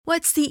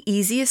What's the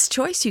easiest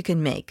choice you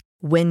can make?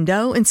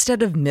 Window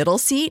instead of middle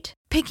seat?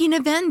 Picking a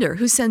vendor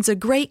who sends a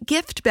great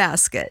gift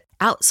basket?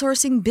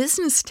 Outsourcing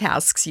business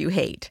tasks you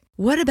hate?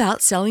 What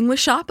about selling with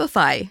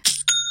Shopify?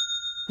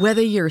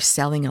 Whether you're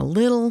selling a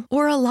little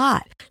or a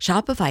lot,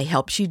 Shopify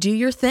helps you do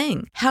your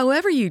thing,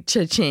 however you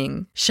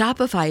cha-ching.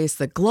 Shopify is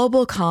the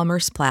global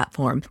commerce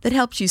platform that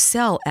helps you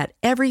sell at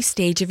every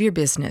stage of your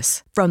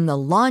business. From the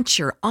launch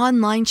your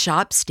online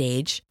shop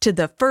stage to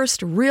the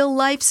first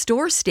real-life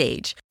store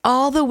stage,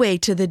 all the way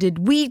to the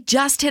did we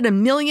just hit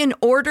 1 million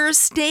orders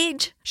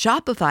stage.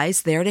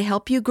 Shopify's there to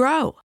help you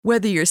grow.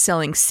 Whether you're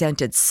selling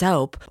scented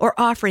soap or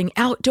offering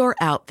outdoor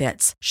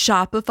outfits,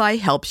 Shopify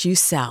helps you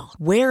sell.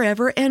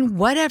 Wherever and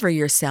whatever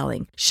you're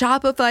selling,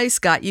 Shopify's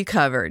got you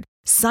covered.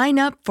 Sign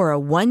up for a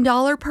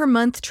 $1 per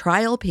month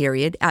trial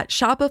period at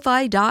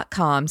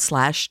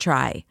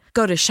shopify.com/try.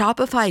 Go to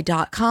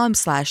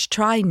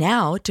shopify.com/try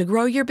now to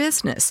grow your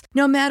business,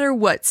 no matter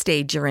what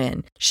stage you're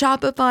in.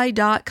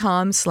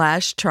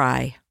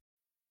 Shopify.com/try.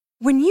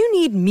 When you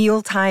need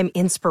mealtime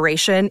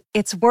inspiration,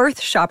 it's worth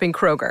shopping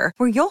Kroger,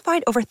 where you'll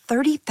find over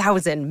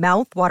 30,000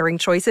 mouth-watering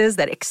choices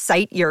that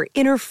excite your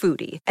inner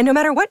foodie. And no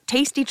matter what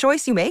tasty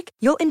choice you make,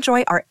 you'll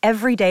enjoy our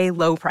everyday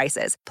low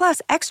prices,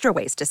 plus extra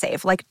ways to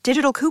save, like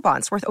digital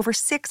coupons worth over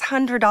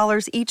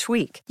 $600 each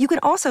week. You can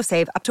also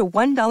save up to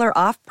 $1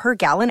 off per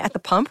gallon at the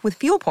pump with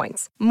fuel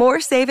points.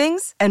 More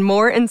savings and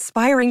more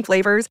inspiring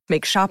flavors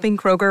make shopping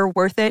Kroger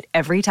worth it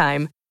every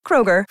time.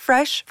 Kroger,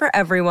 fresh for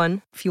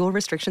everyone. Fuel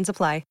restrictions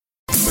apply.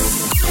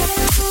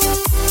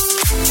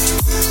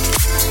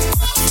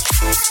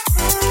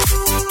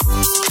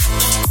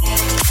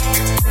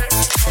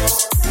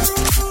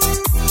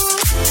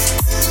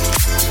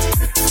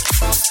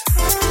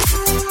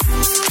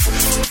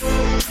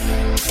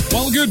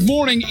 Well, good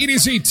morning. It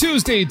is a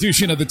Tuesday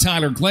edition of the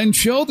Tyler Glenn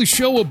Show, the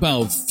show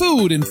about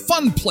food and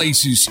fun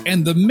places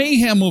and the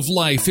mayhem of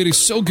life. It is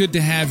so good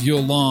to have you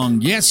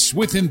along. Yes,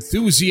 with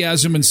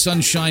enthusiasm and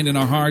sunshine in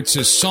our hearts,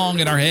 a song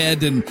in our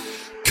head, and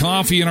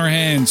coffee in our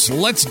hands.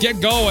 Let's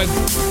get going.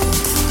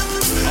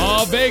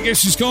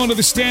 Vegas is going to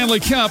the Stanley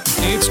Cup.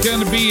 It's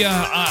going to be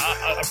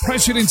a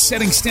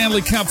precedent-setting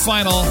Stanley Cup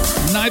final.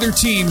 Neither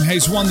team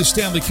has won the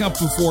Stanley Cup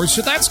before,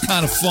 so that's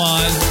kind of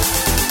fun.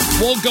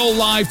 We'll go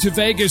live to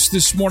Vegas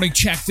this morning,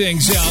 check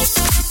things out.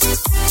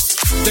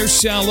 They're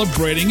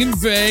celebrating in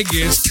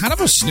Vegas. Kind of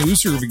a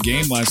snoozer of a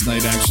game last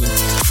night, actually.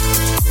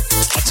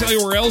 I'll tell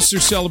you where else they're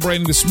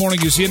celebrating this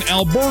morning is in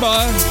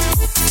Alberta.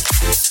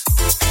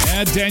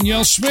 And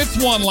Danielle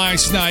Smith won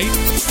last night.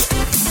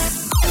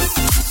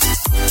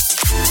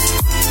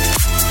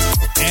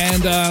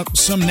 And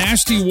some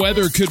nasty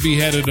weather could be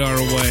headed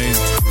our way.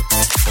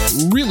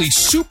 Really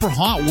super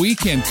hot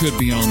weekend could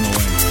be on the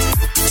way.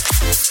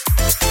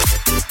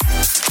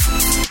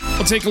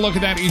 We'll take a look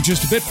at that in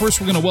just a bit.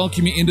 First, we're going to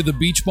welcome you into the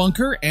Beach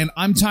Bunker, and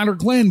I'm Tyler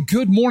Glenn.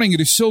 Good morning. It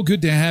is so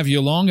good to have you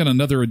along on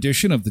another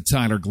edition of the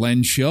Tyler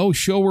Glenn Show,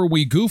 where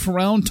we goof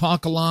around,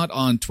 talk a lot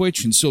on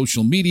Twitch and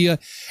social media,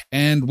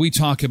 and we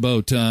talk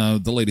about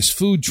the latest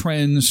food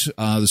trends,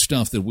 the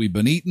stuff that we've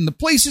been eating, the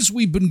places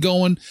we've been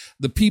going,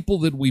 the people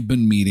that we've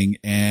been meeting,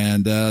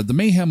 and the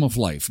mayhem of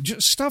life.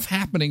 Just stuff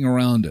happening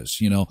around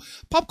us,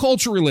 pop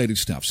culture-related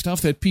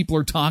stuff that people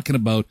are talking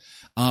about.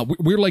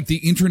 We're like the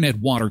internet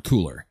water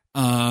cooler.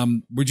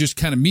 We just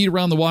kind of meet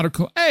around the water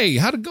cooler. Hey,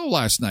 how'd it go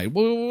last night?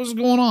 What was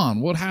going on?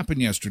 What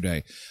happened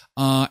yesterday?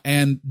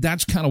 And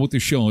that's kind of what the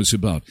show is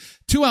about.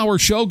 2-hour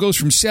show goes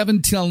from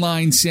 7 till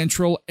 9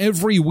 Central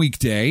every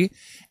weekday.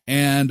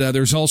 And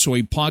there's also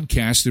a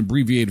podcast,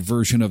 abbreviated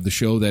version of the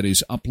show that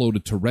is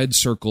uploaded to Red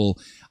Circle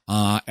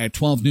at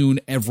 12 noon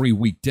every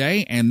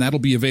weekday. And that'll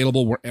be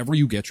available wherever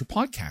you get your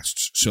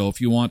podcasts. So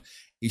if you want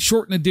a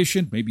shortened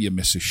edition, maybe you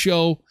miss a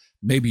show,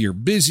 maybe you're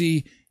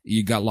busy,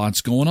 you got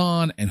lots going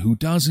on, and who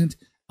doesn't?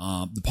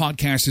 The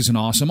podcast is an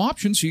awesome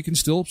option, so you can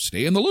still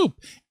stay in the loop.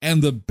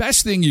 And the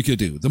best thing you could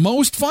do, the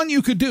most fun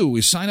you could do,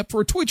 is sign up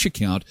for a Twitch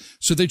account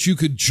so that you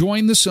could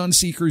join the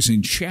Sunseekers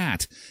and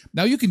chat.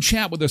 Now, you can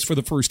chat with us for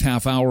the first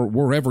half hour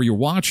wherever you're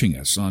watching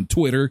us, on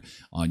Twitter,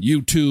 on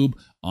YouTube,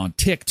 on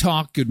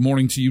TikTok. Good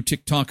morning to you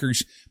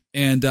TikTokers.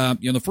 And,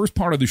 the first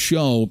part of the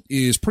show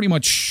is pretty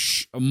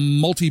much a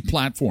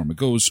multi-platform. It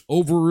goes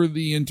over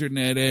the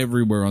internet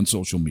everywhere on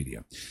social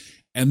media.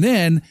 And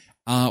then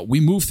we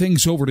move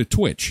things over to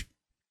Twitch.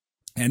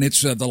 And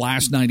it's the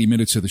last 90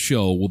 minutes of the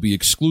show will be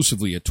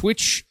exclusively at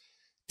Twitch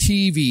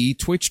TV,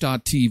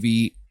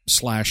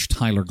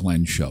 twitch.tv/Tyler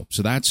Glenn Show.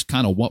 So that's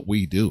kind of what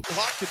we do.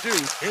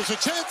 Here's a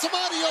chance.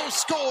 Amadio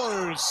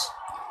scores.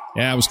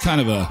 Yeah, it was kind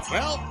of a...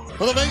 Well,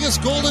 for the Vegas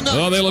Golden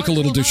Knights, they look a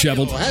little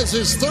disheveled. It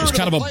was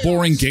kind of a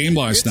boring game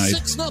last night.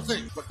 6-0.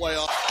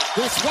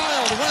 This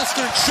wild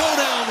Western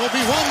showdown will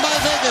be won by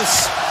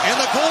Vegas, and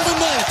the Golden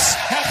Knights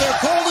have their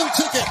golden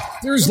ticket.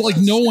 There's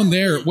no one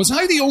there. Was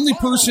I the only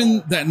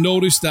person that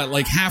noticed that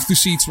half the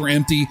seats were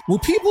empty? Were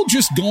people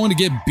just going to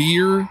get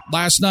beer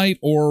last night,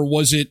 or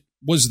was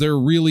there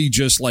really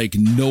just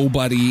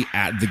nobody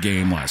at the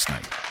game last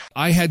night?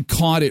 I had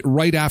caught it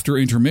right after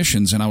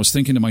intermissions, and I was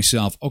thinking to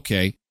myself,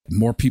 okay,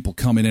 more people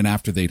coming in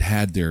after they'd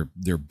had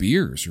their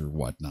beers or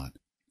whatnot.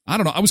 I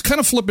don't know. I was kind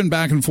of flipping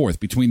back and forth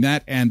between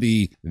that and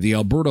the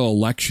Alberta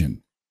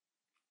election.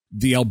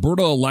 The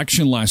Alberta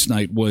election last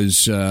night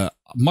was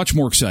much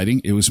more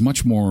exciting. It was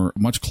much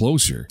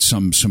closer.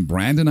 Some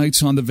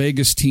Brandonites on the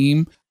Vegas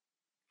team.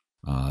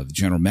 The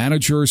general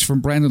manager is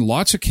from Brandon.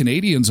 Lots of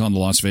Canadians on the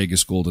Las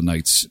Vegas Golden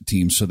Knights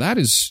team. So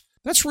that's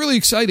really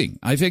exciting.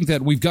 I think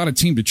that we've got a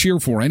team to cheer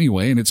for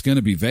anyway, and it's going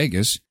to be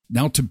Vegas.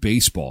 Now to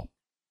baseball.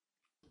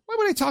 Why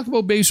would I talk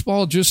about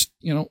baseball? Just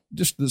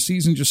the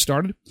season just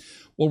started.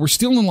 Well, we're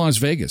still in Las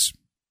Vegas.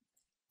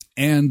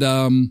 And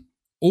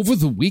over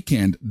the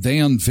weekend, they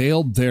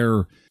unveiled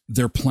their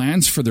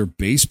plans for their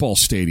baseball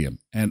stadium.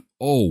 And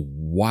oh,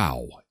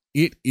 wow,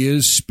 it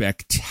is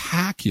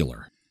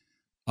spectacular.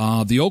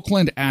 The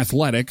Oakland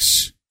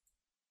Athletics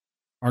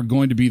are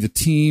going to be the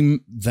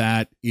team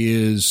that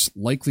is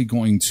likely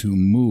going to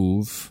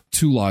move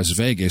to Las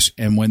Vegas.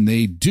 And when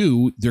they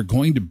do, they're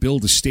going to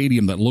build a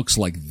stadium that looks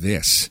like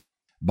this.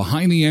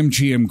 Behind the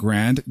MGM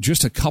Grand,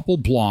 just a couple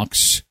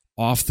blocks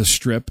off the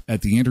strip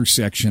at the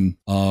intersection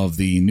of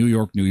the New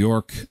York,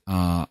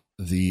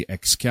 the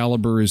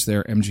Excalibur is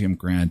there, MGM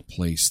Grand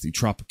Place, the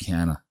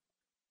Tropicana.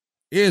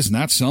 Isn't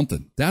that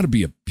something? That'd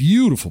be a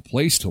beautiful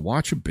place to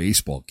watch a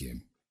baseball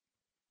game.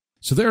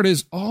 So there it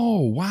is.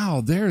 Oh,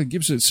 wow. There it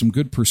gives it some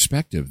good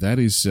perspective. That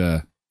is,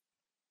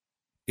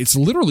 it's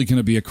literally going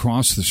to be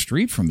across the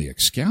street from the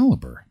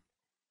Excalibur.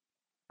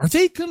 Are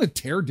they going to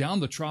tear down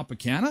the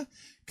Tropicana?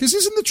 Because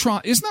isn't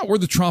that where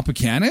the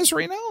Tropicana is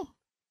right now?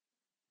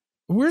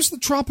 Where's the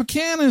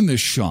Tropicana in this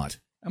shot?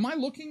 Am I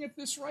looking at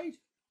this right?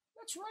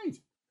 That's right.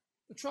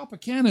 The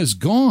Tropicana is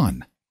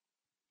gone.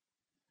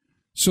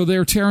 So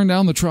they're tearing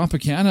down the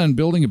Tropicana and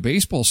building a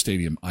baseball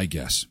stadium, I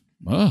guess.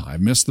 Oh, I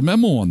missed the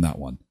memo on that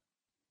one.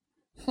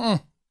 Huh.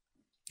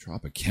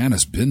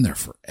 Tropicana's been there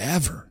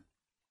forever.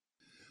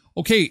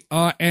 Okay,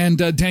 and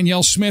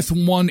Danielle Smith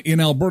won in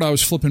Alberta. I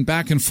was flipping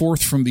back and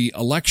forth from the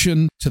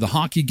election to the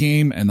hockey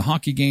game and the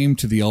hockey game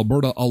to the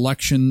Alberta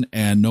election.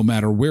 And no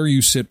matter where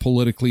you sit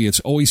politically, it's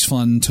always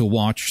fun to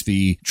watch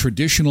the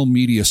traditional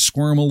media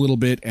squirm a little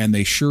bit. And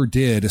they sure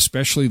did,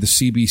 especially the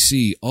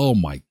CBC. Oh,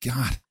 my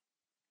God.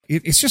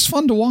 It's just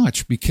fun to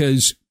watch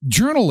because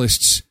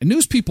journalists and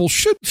news people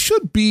should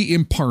be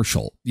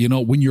impartial,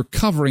 when you're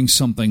covering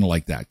something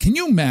like that. Can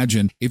you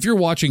imagine if you're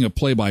watching a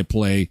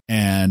play-by-play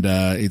and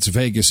it's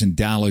Vegas and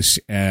Dallas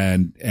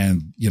and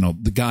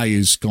the guy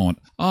is going,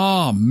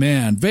 oh,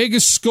 man,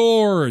 Vegas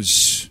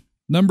scores.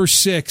 Number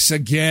 6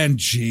 again.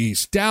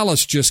 Geez,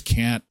 Dallas just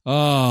can't.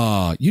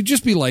 You'd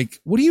just be like,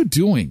 what are you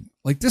doing?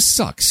 Like, this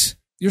sucks.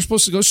 You're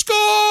supposed to go, score!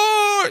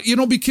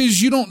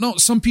 Because you don't know.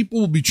 Some people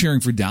will be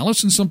cheering for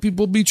Dallas and some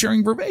people will be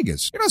cheering for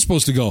Vegas. You're not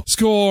supposed to go,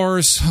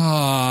 scores.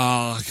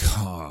 Oh,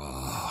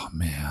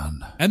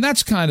 man. And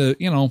that's kind of,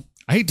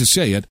 I hate to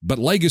say it, but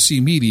legacy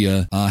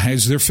media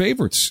has their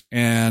favorites.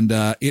 And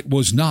it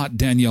was not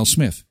Danielle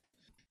Smith.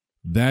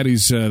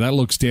 That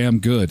looks damn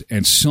good.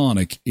 And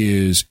Sonic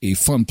is a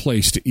fun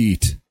place to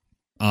eat.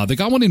 They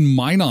got one in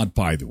Minot,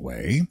 by the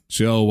way.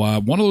 So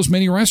one of those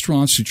many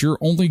restaurants that you're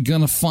only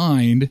going to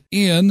find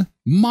in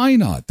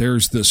Minot.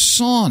 There's the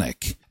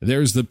Sonic.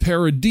 There's the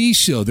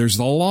Paradiso. There's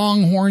the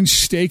Longhorn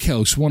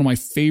Steakhouse. One of my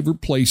favorite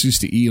places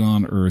to eat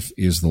on earth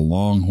is the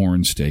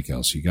Longhorn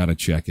Steakhouse. You got to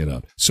check it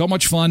out. So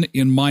much fun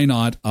in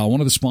Minot. One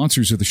of the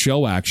sponsors of the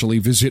show, actually.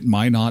 Visit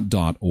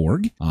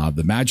minot.org.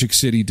 The Magic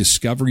City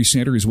Discovery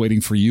Center is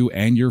waiting for you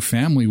and your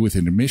family with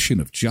an admission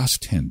of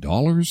just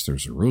 $10.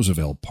 There's a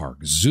Roosevelt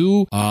Park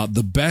Zoo.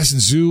 The best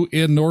zoo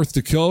in North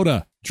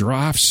Dakota.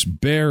 Giraffes,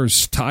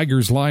 bears,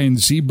 tigers,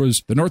 lions,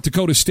 zebras. The North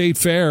Dakota State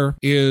Fair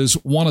is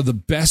one of the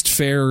best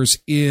fairs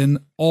in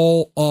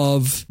all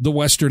of the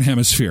Western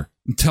Hemisphere.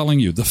 I'm telling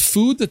you, the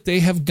food that they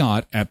have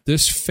got at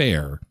this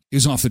fair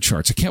is off the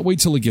charts. I can't wait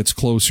till it gets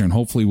closer, and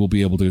hopefully we'll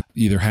be able to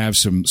either have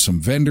some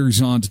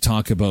vendors on to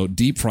talk about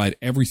deep-fried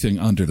everything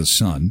under the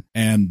sun.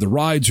 And the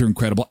rides are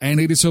incredible, and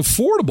it is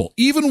affordable.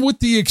 Even with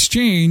the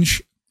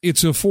exchange,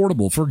 it's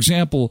affordable. For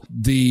example,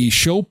 the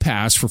show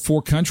pass for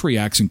 4 country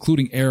acts,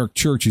 including Eric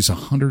Church, is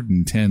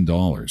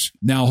 $110.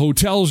 Now,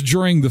 hotels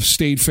during the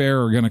state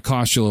fair are going to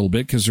cost you a little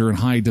bit because they're in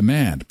high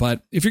demand.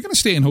 But if you're going to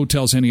stay in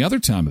hotels any other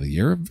time of the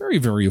year, very,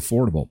 very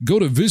affordable. Go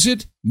to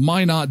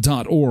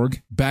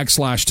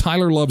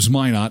visitminot.org/Tyler Loves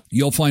Minot.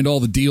 You'll find all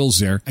the deals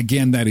there.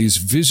 Again, that is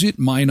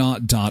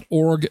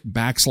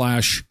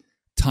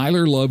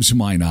visitminot.org/Tyler Loves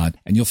Minot,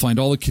 and you'll find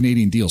all the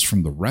Canadian deals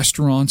from the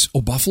restaurants.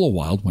 Oh, Buffalo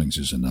Wild Wings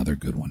is another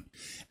good one.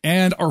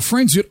 And our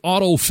friends at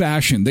Auto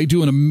Fashion, they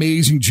do an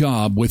amazing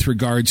job with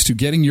regards to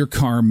getting your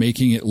car,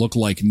 making it look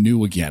like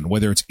new again,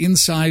 whether it's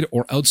inside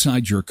or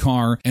outside your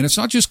car. And it's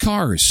not just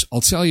cars. I'll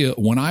tell you,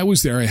 when I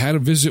was there, I had a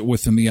visit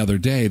with them the other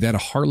day. They had a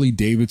Harley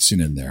Davidson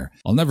in there.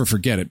 I'll never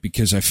forget it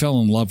because I fell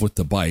in love with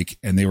the bike,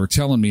 and they were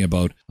telling me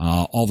about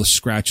all the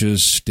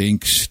scratches,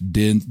 dents,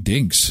 and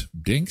dings.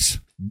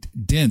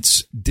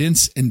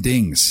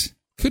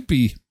 Could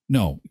be.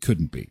 No, it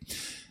couldn't be.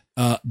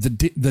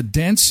 The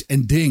dents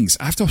and dings.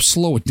 I have to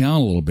slow it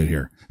down a little bit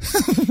here.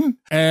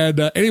 And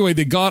anyway,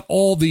 they got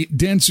all the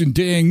dents and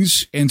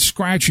dings and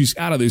scratches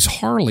out of this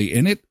Harley,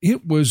 and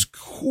it was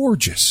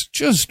gorgeous,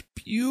 just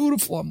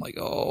beautiful. I'm like,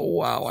 oh,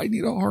 wow, I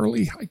need a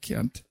Harley. I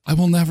can't. I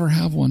will never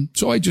have one.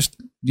 So I just,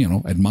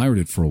 admired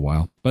it for a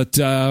while. But,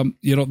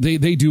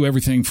 they do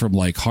everything from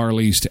like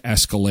Harleys to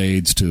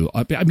Escalades to,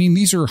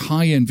 these are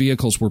high-end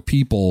vehicles where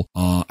people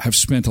have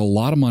spent a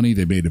lot of money.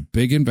 They made a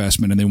big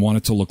investment and they want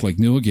it to look like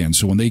new again.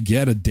 So when they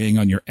get a ding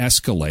on your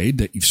Escalade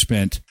that you've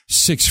spent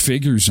 6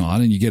 figures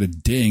on and you get a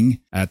ding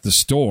at the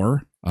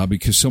store,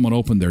 because someone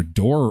opened their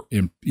door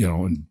and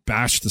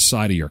bashed the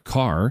side of your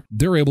car,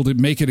 they're able to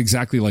make it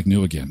exactly like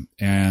new again.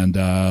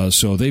 And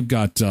so they've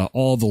got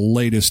all the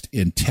latest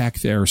in tech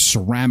there,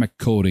 ceramic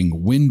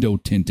coating, window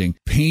tinting,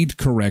 paint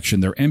correction.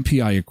 They're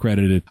MPI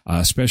accredited,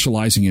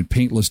 specializing in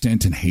paintless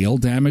dent and hail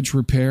damage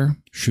repair.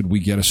 Should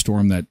we get a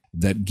storm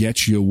that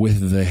gets you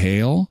with the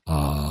hail?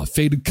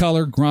 Faded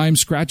color, grime,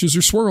 scratches,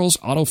 or swirls,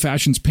 Auto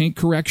Fashion's paint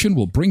correction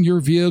will bring your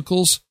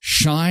vehicle's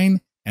shine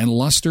and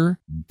luster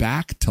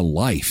back to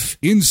life.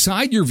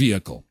 Inside your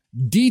vehicle,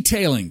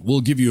 detailing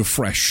will give you a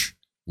fresh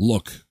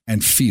look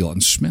and feel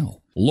and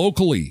smell.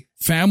 Locally,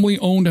 family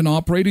owned and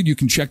operated. You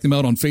can check them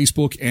out on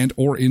Facebook and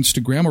or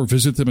Instagram or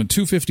visit them at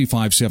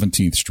 255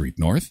 17th Street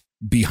North.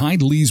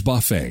 Behind Lee's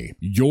Buffet,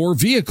 your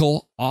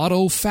vehicle,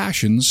 Auto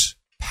Fashion's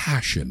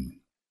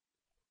passion.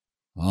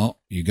 Oh,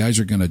 you guys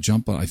are going to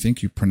jump on. I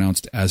think you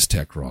pronounced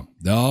Aztec wrong.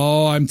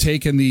 No, I'm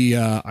taking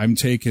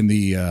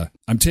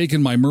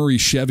my Murray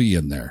Chevy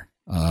in there.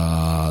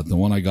 The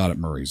one I got at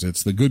Murray's.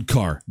 It's the good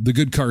car. The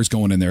good car is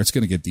going in there. It's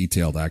going to get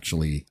detailed,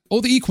 actually.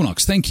 Oh, the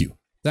Equinox. Thank you.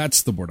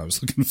 That's the word I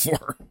was looking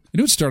for. I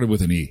knew it started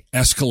with an E.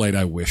 Escalade,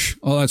 I wish.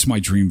 Oh, that's my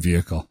dream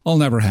vehicle. I'll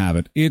never have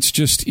it. It's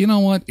just, you know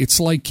what? It's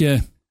like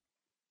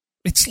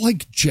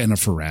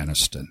Jennifer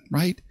Aniston,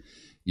 right?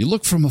 You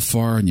look from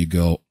afar and you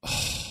go,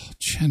 oh,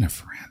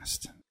 Jennifer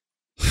Aniston.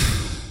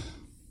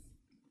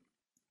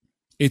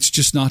 It's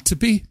just not to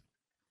be.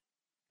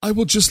 I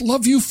will just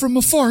love you from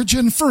afar,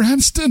 Jennifer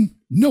Aniston,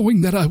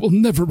 knowing that I will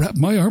never wrap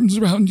my arms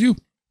around you.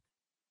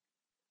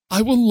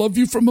 I will love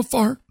you from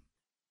afar.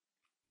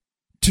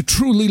 To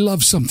truly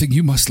love something,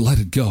 you must let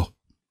it go.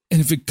 And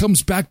if it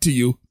comes back to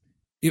you,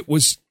 it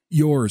was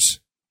yours.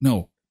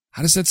 No,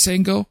 how does that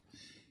saying go?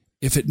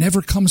 If it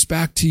never comes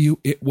back to you,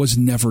 it was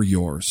never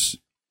yours.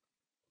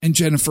 And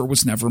Jennifer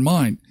was never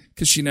mine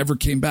because she never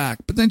came back,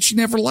 but then she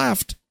never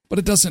left. But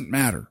it doesn't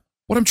matter.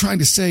 What I'm trying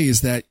to say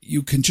is that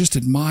you can just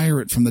admire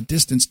it from the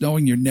distance,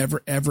 knowing you're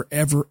never, ever,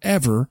 ever,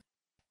 ever,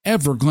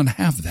 ever going to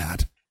have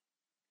that.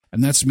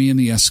 And that's me in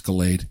the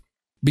Escalade.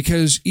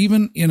 Because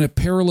even in a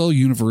parallel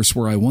universe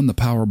where I won the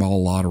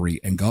Powerball lottery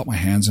and got my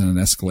hands on an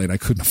Escalade, I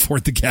couldn't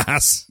afford the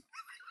gas.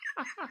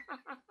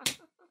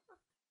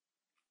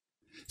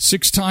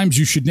 6 times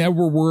you should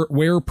never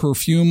wear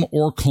perfume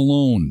or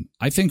cologne.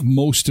 I think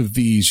most of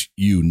these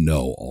you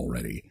know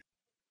already.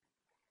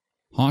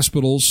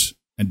 Hospitals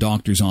and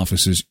doctors'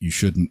 offices, you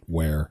shouldn't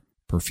wear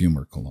perfume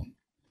or cologne.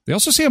 They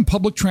also say on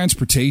public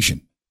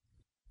transportation.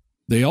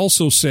 They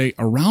also say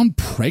around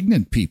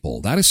pregnant people.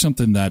 That is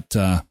something that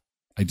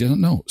I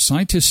didn't know.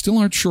 Scientists still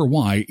aren't sure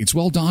why. It's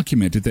well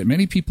documented that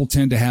many people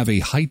tend to have a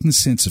heightened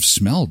sense of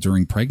smell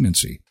during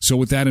pregnancy. So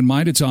with that in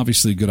mind, it's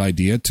obviously a good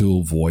idea to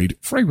avoid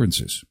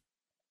fragrances.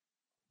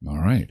 All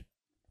right.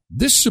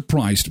 This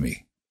surprised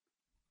me.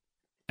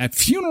 At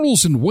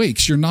funerals and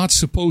wakes, you're not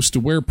supposed to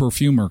wear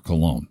perfume or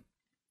cologne.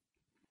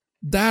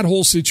 That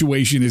whole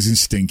situation isn't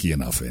stinky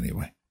enough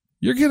anyway.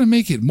 You're going to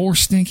make it more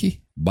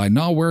stinky by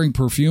not wearing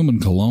perfume and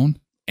cologne?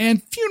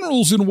 And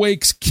funerals and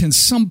wakes can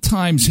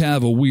sometimes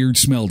have a weird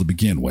smell to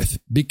begin with.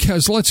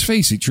 Because let's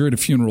face it, you're at a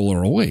funeral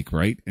or a wake,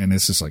 right? And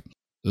it's just like,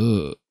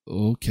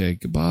 okay,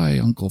 goodbye,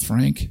 Uncle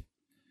Frank.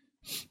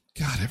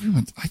 God,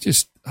 everyone,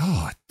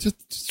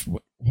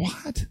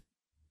 what?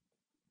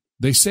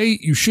 They say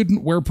you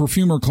shouldn't wear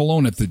perfume or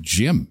cologne at the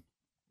gym.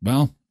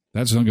 Well,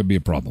 that's not going to be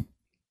a problem.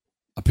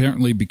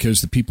 Apparently,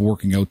 because the people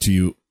working out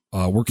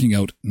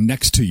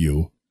next to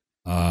you,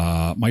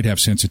 might have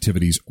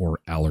sensitivities or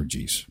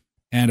allergies.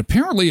 And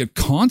apparently at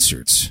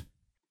concerts,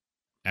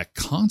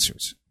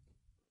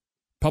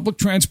 public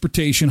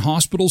transportation,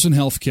 hospitals and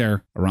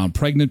healthcare around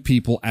pregnant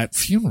people, at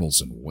funerals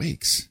and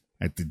wakes,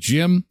 at the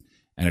gym,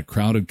 and at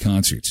crowded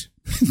concerts.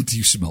 Do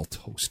you smell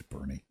toast,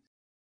 Bernie?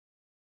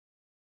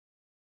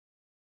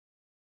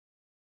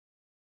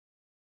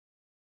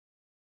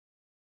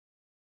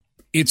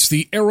 It's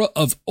the era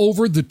of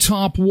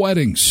over-the-top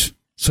weddings.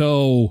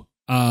 So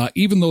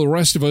even though the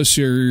rest of us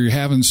are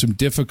having some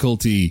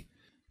difficulty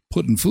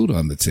putting food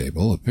on the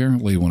table,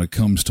 apparently when it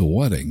comes to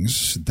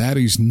weddings, that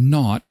is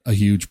not a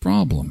huge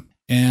problem.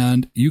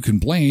 And you can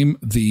blame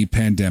the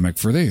pandemic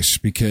for this,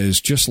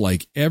 because just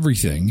like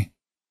everything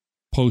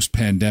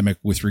post-pandemic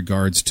with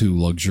regards to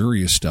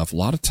luxurious stuff, a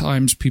lot of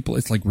times people,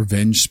 it's like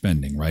revenge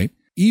spending, right?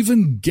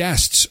 Even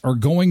guests are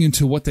going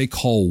into what they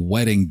call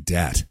wedding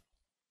debt.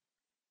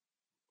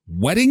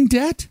 Wedding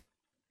debt?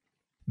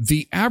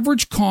 The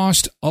average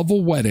cost of a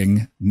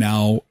wedding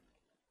now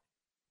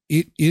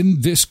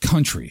in this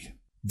country,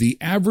 the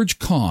average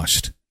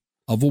cost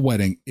of a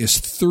wedding is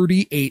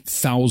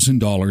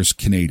 $38,000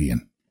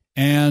 Canadian.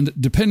 And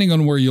depending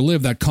on where you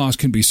live, that cost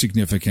can be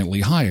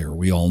significantly higher.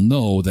 We all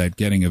know that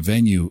getting a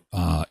venue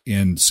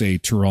in, say,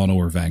 Toronto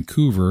or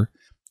Vancouver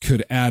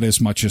could add as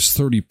much as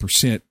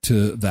 30%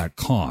 to that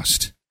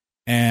cost.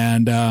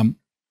 And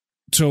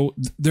so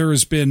there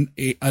has been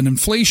an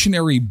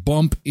inflationary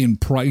bump in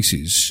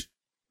prices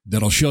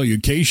that I'll show you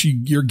in case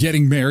you're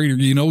getting married or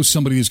you know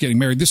somebody is getting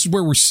married. This is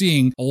where we're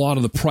seeing a lot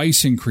of the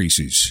price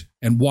increases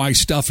and why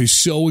stuff is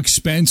so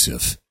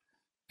expensive.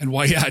 And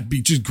why, yeah, it'd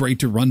be just great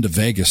to run to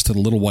Vegas to the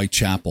Little White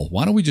Chapel.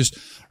 Why don't we just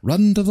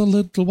run to the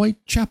Little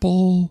White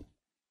Chapel?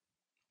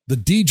 The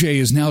DJ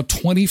is now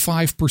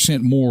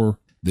 25% more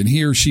than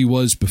he or she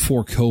was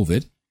before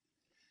COVID.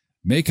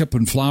 Makeup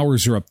and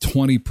flowers are up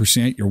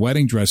 20%. Your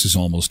wedding dress is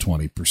almost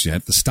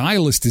 20%. The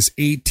stylist is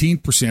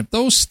 18%.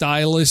 Those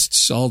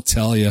stylists, I'll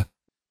tell you,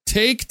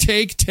 take.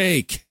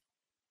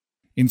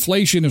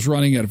 Inflation is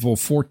running at about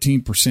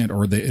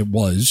 14%, it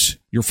was.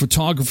 Your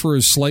photographer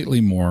is slightly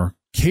more.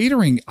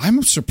 Catering,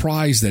 I'm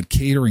surprised that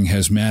catering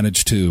has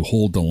managed to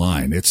hold the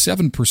line. It's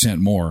 7%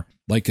 more,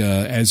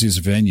 as is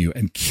venue.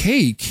 And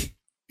cake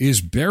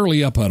is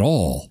barely up at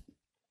all.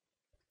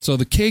 So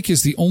the cake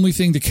is the only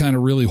thing to kind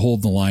of really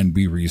hold the line and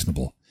be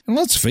reasonable. And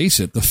let's face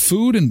it, the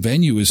food and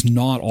venue is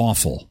not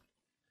awful.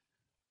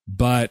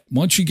 But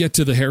once you get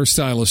to the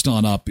hairstylist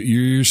on up,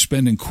 you're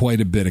spending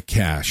quite a bit of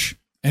cash.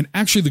 And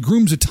actually, the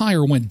groom's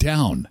attire went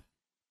down.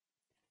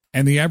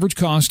 And the average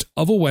cost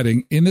of a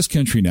wedding in this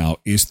country now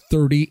is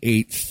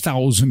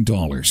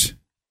 $38,000.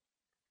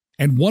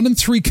 And 1 in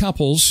 3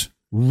 couples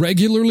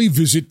regularly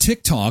visit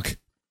TikTok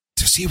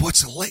to see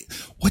what's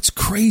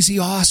crazy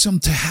awesome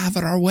to have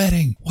at our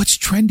wedding. What's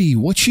trendy?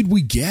 What should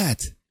we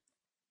get?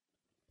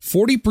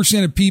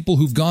 40% of people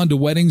who've gone to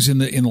weddings in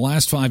the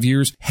last 5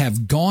 years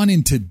have gone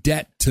into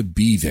debt to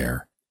be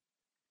there.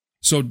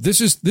 So this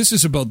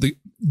is about the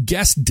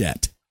guest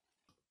debt.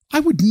 I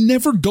would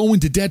never go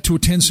into debt to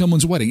attend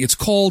someone's wedding. It's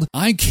called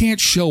I can't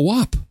show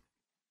up.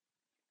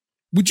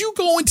 Would you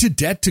go into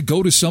debt to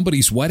go to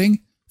somebody's wedding?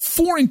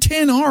 4 in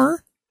 10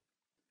 are.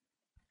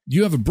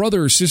 You have a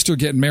brother or sister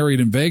getting married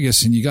in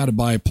Vegas and you got to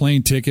buy a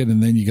plane ticket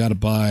and then you got to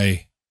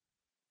buy,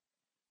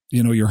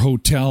 your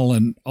hotel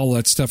and all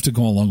that stuff to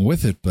go along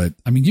with it. But,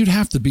 you'd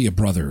have to be a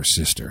brother or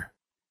sister.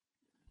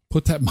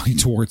 Put that money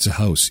towards a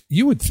house.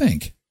 You would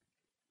think.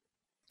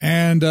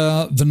 And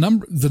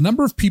the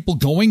number of people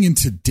going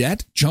into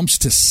debt jumps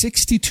to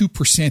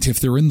 62% if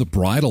they're in the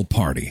bridal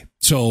party.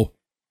 So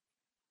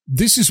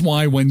this is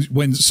why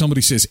when somebody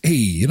says, hey,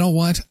 you know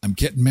what? I'm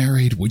getting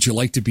married. Would you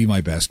like to be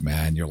my best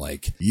man? You're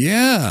like,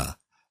 yeah,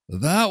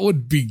 that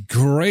would be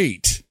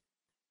great.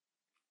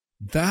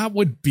 That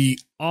would be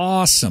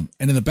awesome.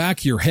 And in the back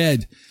of your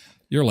head,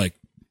 you're like,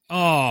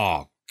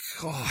 oh,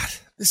 God,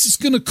 this is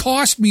going to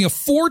cost me a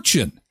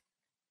fortune.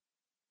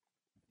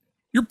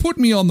 You're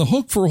putting me on the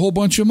hook for a whole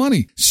bunch of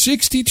money.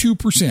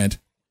 62%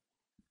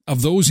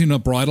 of those in a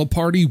bridal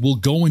party will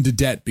go into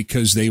debt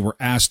because they were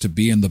asked to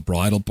be in the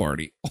bridal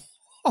party.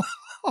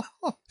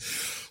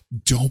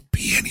 Don't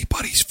be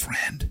anybody's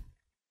friend.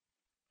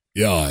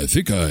 Yeah, I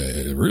think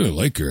I really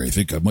like her. I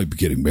think I might be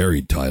getting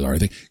married, Tyler. I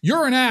think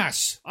you're an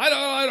ass.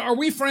 Are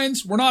we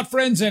friends? We're not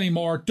friends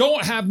anymore.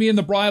 Don't have me in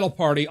the bridal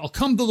party. I'll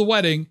come to the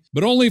wedding,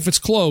 but only if it's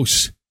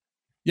close.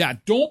 Yeah,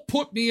 don't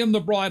put me in the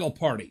bridal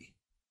party.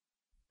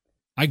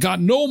 I got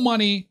no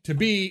money to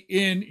be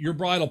in your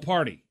bridal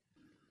party.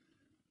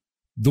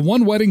 The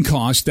one wedding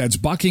cost that's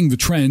bucking the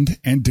trend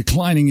and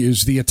declining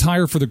is the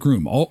attire for the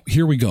groom. Oh,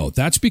 here we go.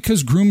 That's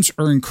because grooms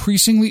are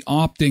increasingly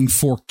opting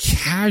for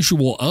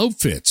casual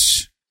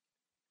outfits.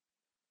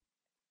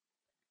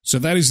 So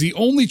that is the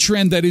only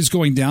trend that is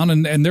going down,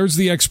 and there's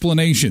the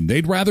explanation.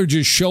 They'd rather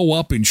just show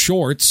up in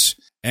shorts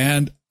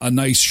and a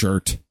nice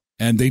shirt,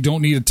 and they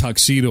don't need a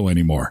tuxedo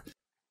anymore.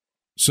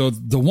 So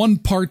the one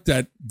part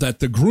that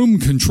the groom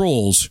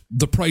controls,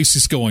 the price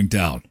is going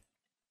down.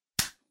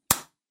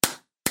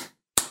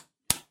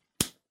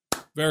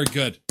 Very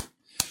good.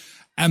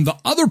 And the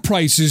other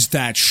prices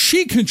that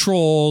she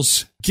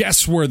controls,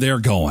 guess where they're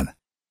going?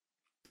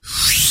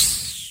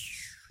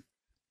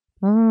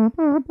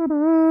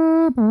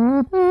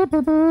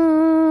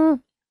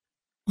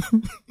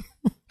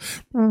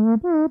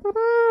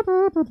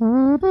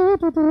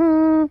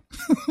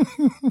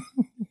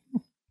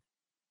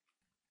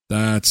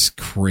 That's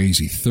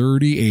crazy.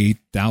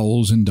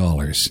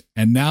 $38,000.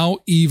 And now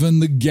even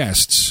the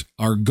guests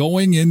are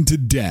going into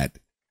debt.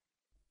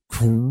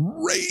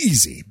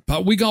 Crazy.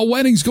 But we got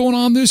weddings going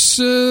on this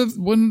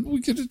when we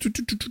get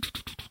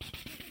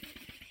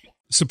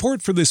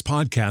Support for this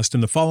podcast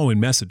and the following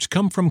message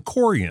come from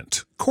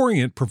Corient.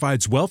 Corient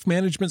provides wealth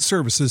management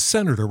services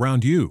centered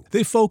around you.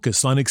 They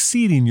focus on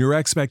exceeding your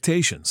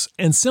expectations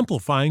and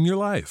simplifying your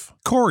life.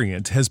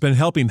 Corient has been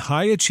helping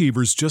high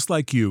achievers just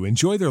like you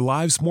enjoy their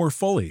lives more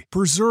fully,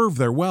 preserve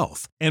their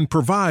wealth, and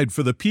provide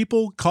for the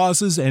people,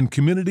 causes, and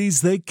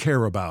communities they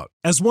care about.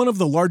 As one of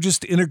the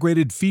largest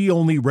integrated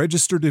fee-only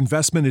registered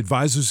investment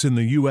advisors in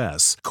the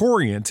U.S.,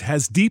 Corient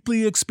has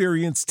deeply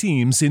experienced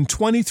teams in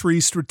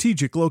 23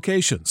 strategic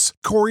locations.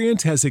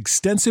 Corient has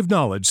extensive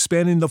knowledge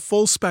spanning the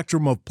full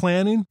spectrum of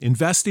planning, planning,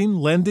 investing,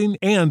 lending,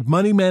 and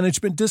money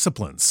management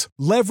disciplines.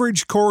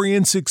 Leverage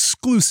Corient's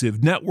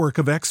exclusive network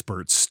of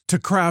experts to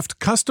craft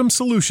custom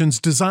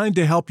solutions designed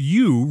to help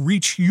you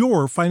reach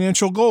your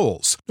financial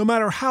goals, no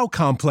matter how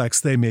complex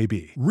they may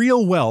be.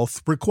 Real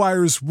wealth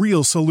requires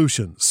real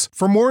solutions.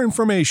 For more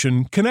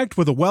information, connect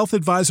with a wealth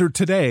advisor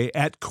today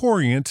at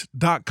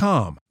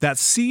Corient.com.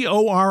 That's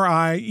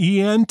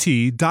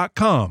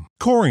Corient.com.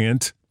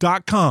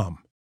 Corient.com.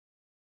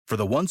 For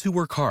the ones who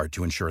work hard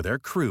to ensure their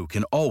crew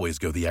can always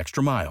go the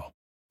extra mile,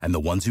 and the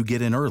ones who get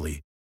in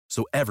early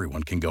so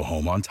everyone can go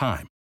home on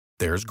time,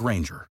 there's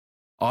Grainger,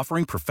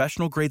 offering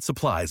professional-grade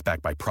supplies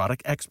backed by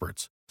product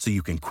experts so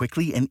you can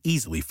quickly and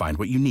easily find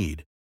what you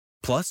need.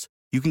 Plus,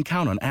 you can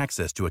count on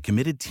access to a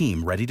committed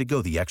team ready to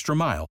go the extra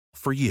mile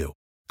for you.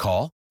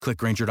 Call, click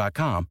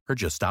Grainger.com, or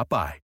just stop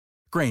by.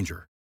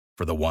 Grainger,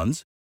 for the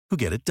ones who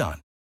get it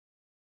done.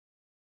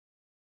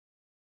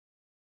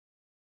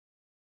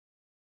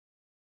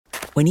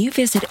 When you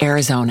visit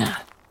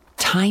Arizona,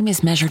 time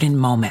is measured in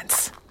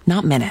moments,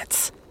 not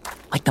minutes.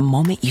 Like the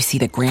moment you see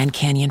the Grand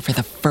Canyon for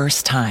the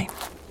first time.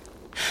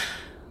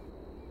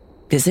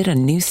 Visit a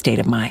new state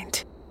of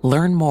mind.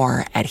 Learn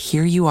more at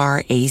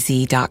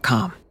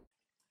hereyouareaz.com.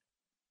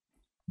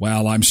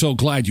 Well, I'm so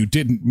glad you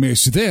didn't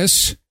miss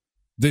this.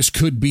 This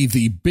could be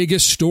the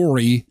biggest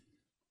story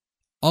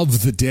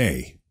of the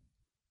day.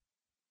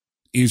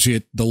 Is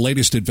it the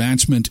latest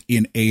advancement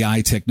in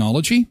AI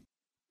technology?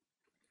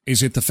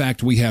 Is it the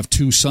fact we have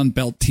two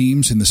Sunbelt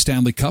teams in the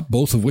Stanley Cup,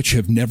 both of which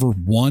have never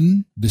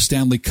won the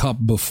Stanley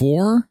Cup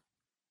before?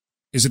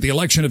 Is it the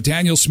election of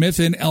Daniel Smith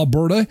in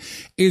Alberta?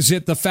 Is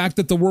it the fact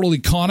that the world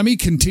economy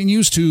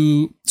continues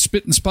to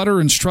spit and sputter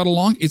and strut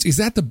along? Is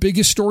that the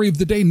biggest story of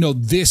the day? No,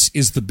 this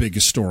is the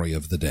biggest story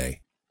of the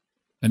day.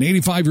 An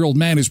 85-year-old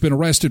man has been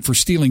arrested for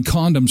stealing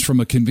condoms from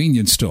a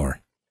convenience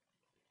store.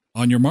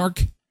 On your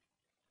mark,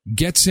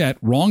 get set,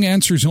 wrong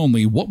answers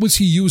only. What was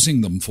he using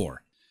them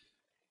for?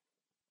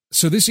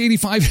 So this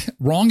 85,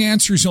 wrong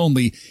answers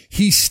only,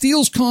 he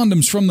steals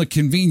condoms from the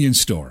convenience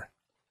store.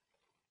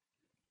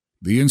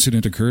 The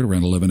incident occurred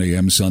around 11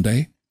 a.m.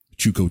 Sunday.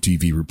 Chuko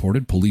TV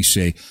reported police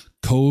say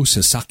Ko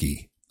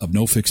Sasaki, of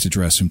no fixed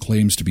address and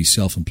claims to be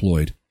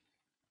self-employed,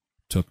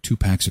 took 2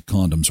 packs of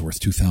condoms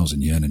worth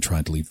 2,000 yen and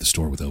tried to leave the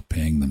store without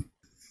paying them.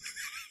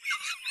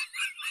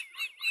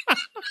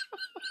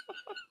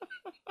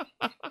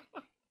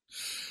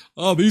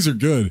 Oh, these are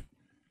good.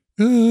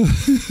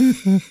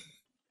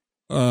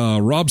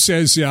 Rob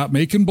says, yeah,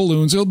 making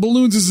balloons. Oh,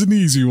 balloons is an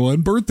easy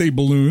one. Birthday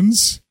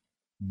balloons.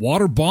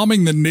 Water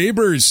bombing the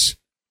neighbors.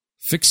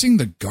 Fixing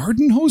the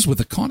garden hose with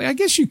a condom. I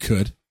guess you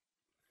could.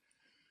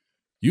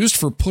 Used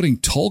for putting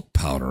talc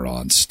powder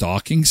on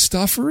stocking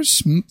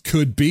stuffers.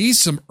 Could be.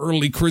 Some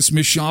early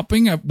Christmas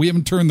shopping. We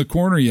haven't turned the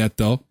corner yet,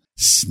 though.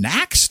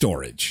 Snack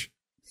storage.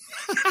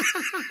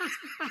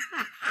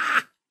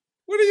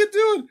 What are you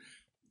doing?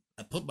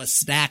 I put my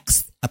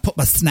snacks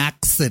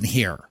in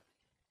here.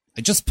 I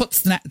just put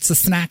it's a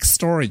snack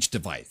storage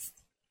device.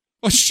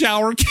 A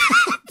shower cap.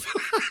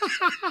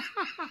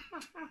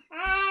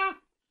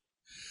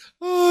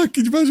 Oh,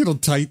 can you imagine how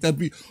tight that'd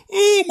be?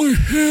 Oh, my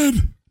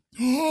head.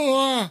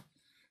 Oh,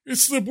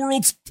 it's the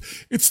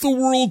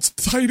world's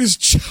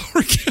tightest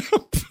shower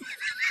cap.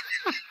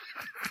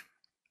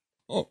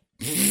 Oh,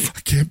 I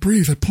can't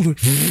breathe. I pulled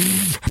it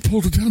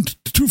down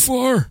too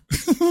far.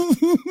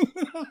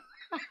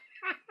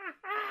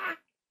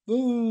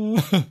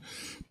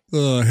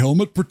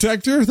 Helmet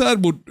protector? That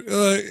would,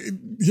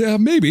 yeah,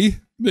 maybe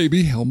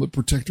helmet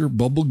protector.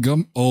 Bubble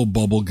gum. Oh,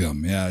 bubble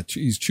gum. Yeah,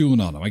 he's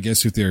chewing on them. I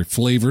guess if they're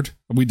flavored.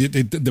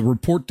 The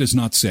report does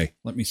not say.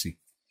 Let me see.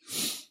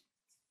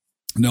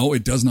 No,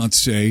 it does not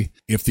say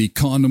if the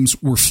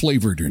condoms were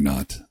flavored or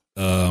not.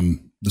 The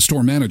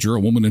store manager, a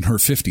woman in her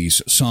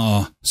 50s,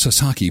 saw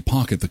Sasaki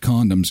pocket the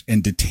condoms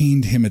and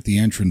detained him at the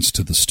entrance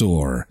to the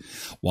store,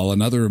 while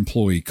another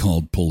employee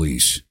called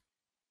police.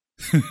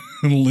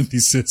 Lindy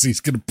says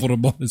he's going to put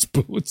him on his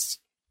boots.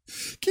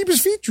 Keep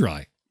his feet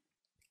dry.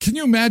 Can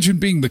you imagine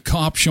being the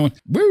cop showing,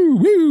 woo,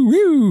 woo,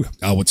 woo?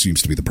 Oh, what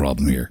seems to be the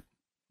problem here?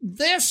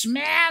 This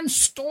man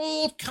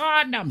stole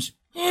condoms.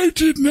 I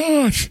did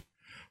not.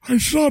 I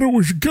thought it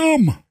was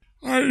gum.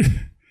 I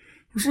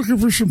was looking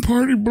for some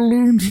party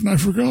balloons, and I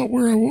forgot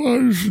where I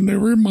was, and they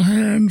were in my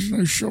hands,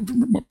 and I shoved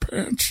them in my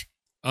pants.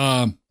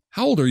 How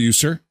old are you,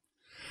 sir?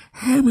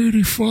 I'm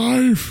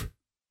 85.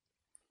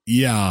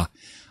 Yeah.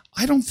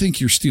 I don't think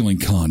you're stealing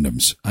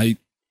condoms.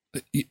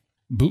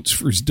 Boots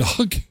for his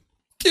dog?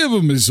 Give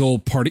him his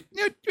old party.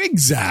 Yeah,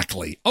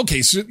 exactly.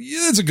 Okay, so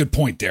that's a good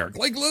point, Derek.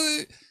 Like,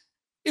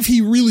 if he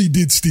really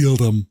did steal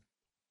them,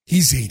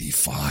 he's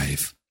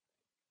 85.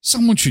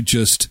 Someone should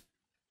just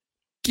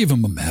give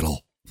him a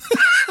medal.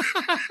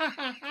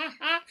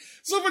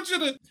 Someone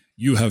should have.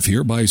 You are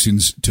hereby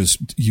sentenced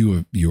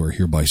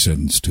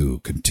to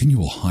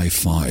continual high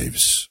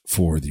fives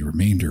for the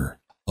remainder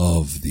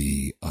of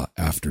the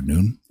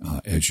afternoon.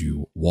 As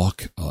you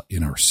walk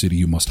in our city,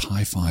 you must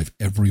high five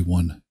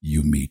everyone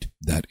you meet.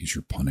 That is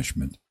your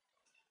punishment.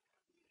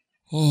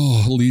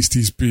 Oh, at least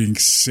he's being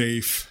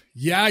safe.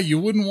 Yeah, you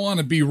wouldn't want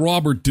to be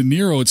Robert De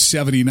Niro at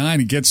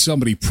 79 and get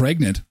somebody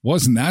pregnant.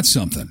 Wasn't that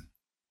something?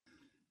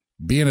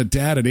 Being a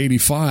dad at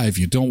 85,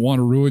 you don't want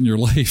to ruin your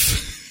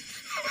life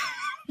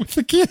with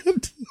a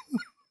kid.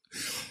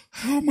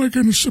 How am I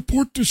going to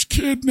support this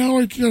kid? Now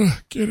I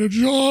gotta get a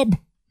job.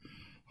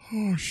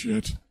 Oh,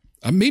 shit.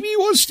 Maybe he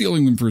was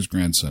stealing them for his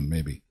grandson,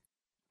 maybe.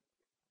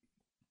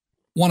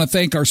 Want to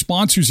thank our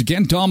sponsors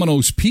again,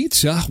 Domino's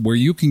Pizza, where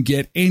you can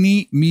get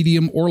any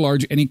medium or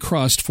large, any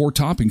crust, 4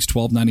 toppings,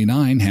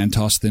 $12.99,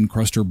 hand-tossed thin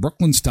crust or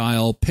Brooklyn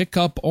style,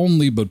 pick-up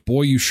only, but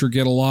boy, you sure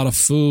get a lot of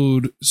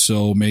food,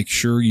 so make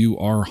sure you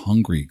are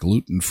hungry.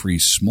 Gluten-free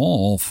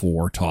small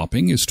 4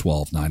 topping is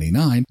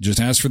 $12.99.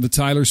 Just ask for the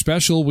Tyler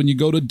Special when you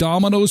go to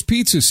Domino's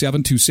Pizza,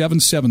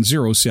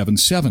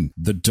 727-7077.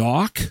 The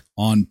Dock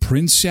on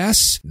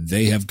Princess,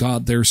 they have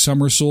got their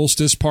summer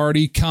solstice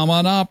party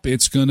coming up.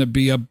 It's going to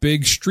be a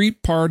big street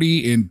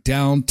party in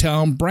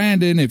downtown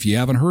Brandon. If you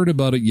haven't heard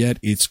about it yet,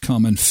 it's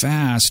coming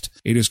fast.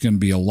 It is going to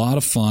be a lot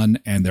of fun,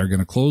 and they're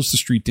going to close the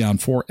street down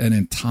for an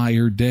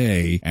entire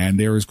day, and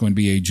there is going to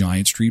be a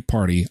giant street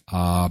party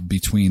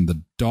between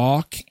the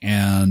Dock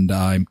and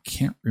I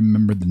can't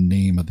remember the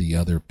name of the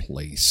other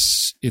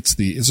place.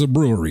 It's a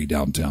brewery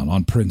downtown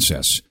on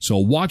Princess. So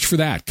watch for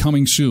that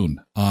coming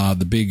soon.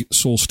 The big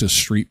solstice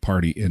street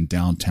party in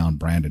downtown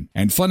Brandon.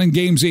 And Fun and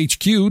Games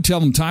HQ, tell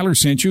them Tyler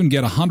sent you and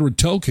get 100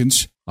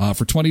 tokens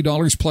for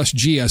 $20 plus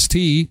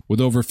GST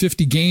with over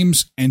 50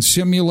 games and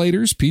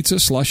simulators, pizza,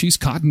 slushies,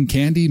 cotton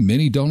candy,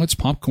 mini donuts,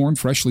 popcorn,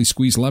 freshly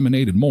squeezed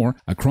lemonade, and more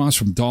across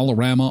from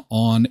Dollarama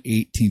on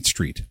 18th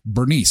Street.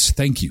 Bernice,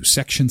 thank you.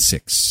 Section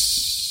 6.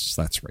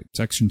 That's right.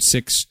 Section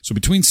 6. So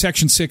between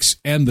Section 6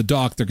 and the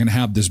Dock, they're going to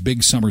have this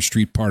big summer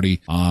street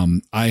party.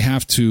 I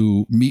have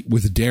to meet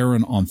with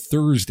Darren on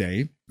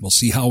Thursday. We'll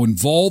see how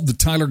involved the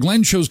Tyler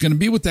Glenn Show is going to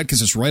be with that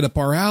because it's right up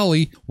our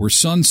alley. We're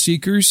sun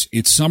seekers.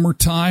 It's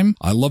summertime.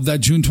 I love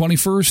that June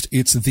 21st.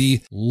 It's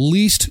the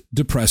least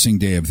depressing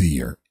day of the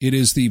year. It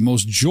is the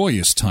most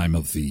joyous time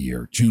of the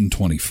year, June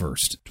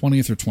 21st.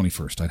 20th or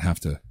 21st. I'd have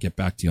to get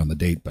back to you on the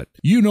date, but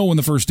you know when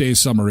the first day of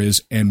summer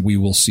is, and we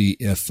will see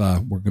if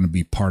we're going to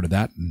be part of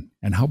that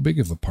and how big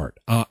of a part.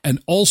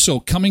 And also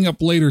coming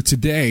up later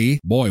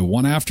today, boy,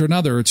 one after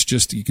another, it's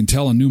just, you can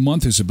tell a new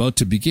month is about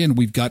to begin.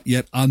 We've got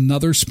yet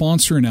another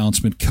sponsor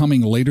announcement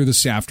coming later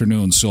this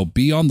afternoon, so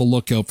be on the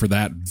lookout for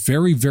that.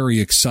 Very, very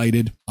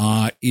excited.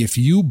 If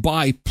you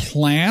buy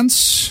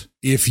plants,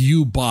 if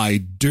you buy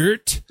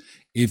dirt,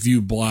 if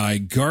you buy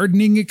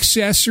gardening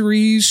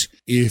accessories,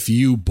 if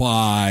you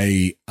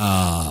buy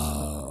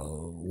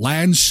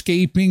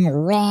landscaping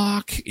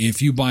rock,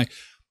 if you buy,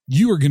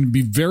 you are going to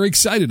be very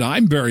excited.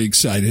 I'm very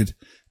excited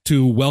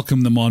to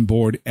welcome them on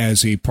board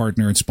as a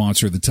partner and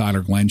sponsor of the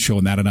Tyler Glenn Show,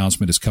 and that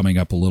announcement is coming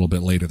up a little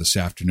bit later this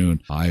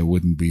afternoon. I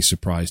wouldn't be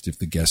surprised if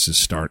the guesses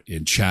start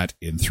in chat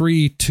in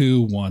 3,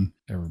 2, 1.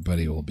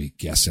 Everybody will be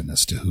guessing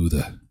as to who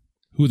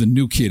the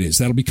new kid is.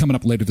 That'll be coming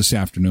up later this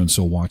afternoon,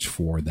 so watch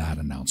for that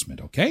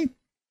announcement, okay?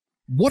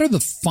 What are the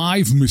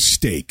 5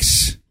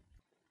 mistakes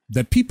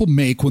that people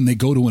make when they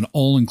go to an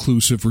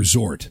all-inclusive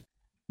resort?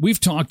 We've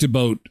talked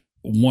about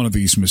one of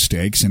these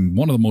mistakes, and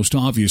one of the most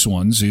obvious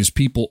ones is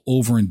people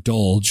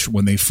overindulge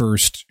when they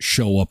first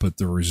show up at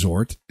the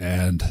resort.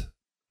 And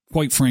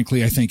quite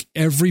frankly, I think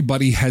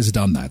everybody has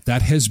done that.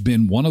 That has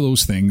been one of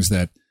those things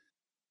that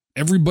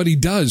everybody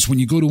does when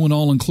you go to an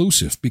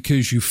all-inclusive,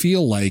 because you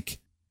feel like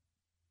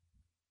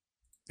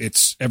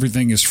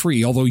everything is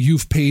free, although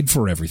you've paid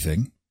for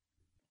everything.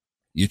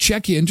 You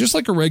check in just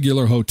like a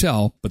regular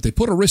hotel, but they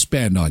put a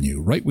wristband on you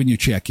right when you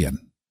check in,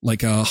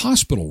 like a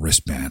hospital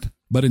wristband.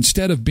 But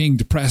instead of being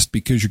depressed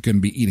because you're going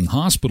to be eating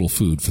hospital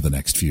food for the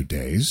next few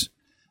days,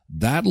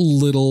 that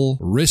little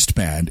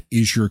wristband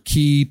is your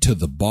key to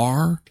the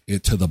bar,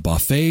 to the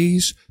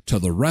buffets, to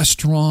the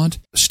restaurant.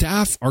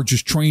 Staff are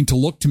just trained to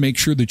look to make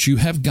sure that you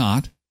have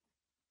got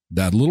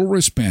that little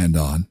wristband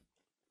on,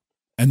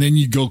 and then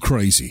you go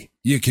crazy.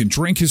 You can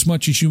drink as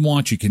much as you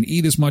want. You can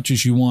eat as much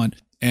as you want.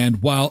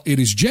 And while it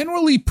is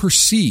generally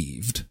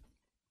perceived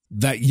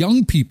that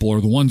young people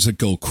are the ones that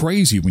go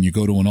crazy when you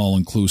go to an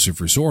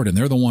all-inclusive resort, and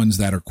they're the ones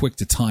that are quick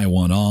to tie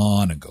one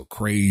on and go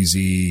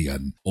crazy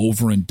and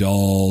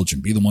overindulge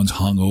and be the ones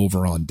hung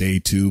over on day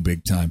 2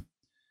 big time.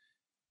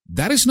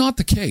 That is not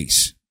the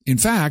case. In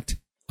fact,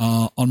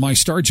 on my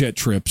Starjet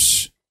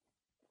trips,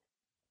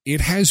 it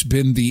has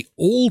been the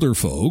older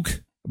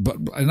folk,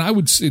 and I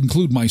would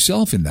include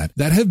myself in that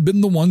have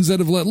been the ones that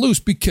have let loose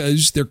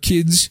because their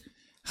kids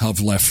have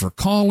left for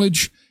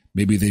college.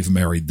 Maybe they've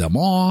married them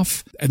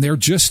off, and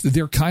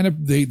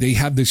they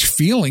have this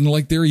feeling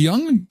like they're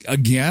young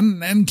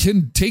again and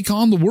can take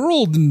on the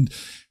world and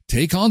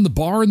take on the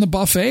bar and the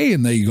buffet,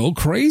 and they go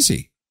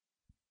crazy.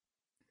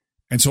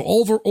 And so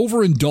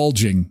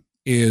overindulging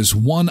is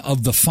one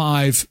of the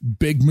 5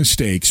 big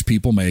mistakes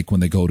people make when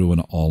they go to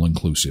an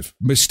all-inclusive.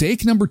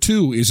 Mistake number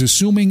 2 is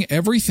assuming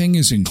everything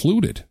is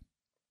included.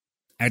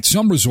 At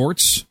some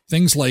resorts,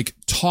 things like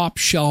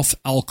top-shelf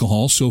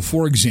alcohol. So,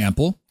 for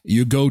example,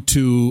 You go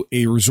to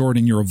a resort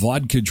and you're a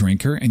vodka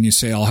drinker and you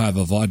say, I'll have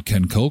a vodka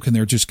and Coke, and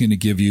they're just going to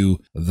give you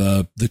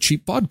the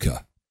cheap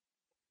vodka.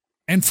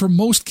 And for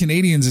most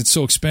Canadians, it's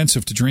so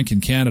expensive to drink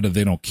in Canada,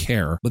 they don't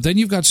care. But then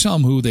you've got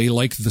some who they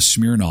like the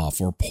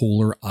Smirnoff or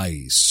Polar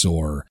Ice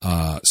or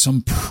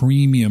some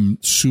premium,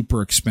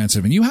 super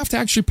expensive. And you have to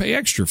actually pay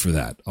extra for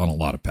that on a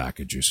lot of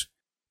packages.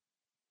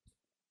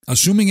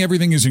 Assuming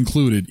everything is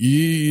included,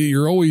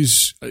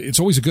 it's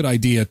always a good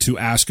idea to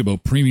ask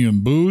about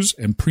premium booze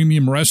and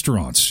premium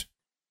restaurants.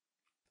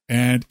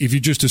 And if you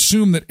just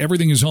assume that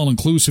everything is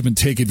all-inclusive and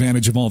take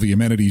advantage of all the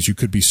amenities, you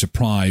could be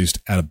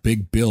surprised at a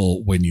big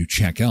bill when you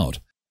check out.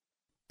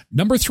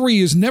 Number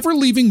 3 is never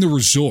leaving the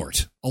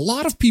resort. A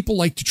lot of people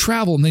like to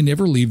travel and they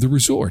never leave the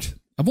resort.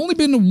 I've only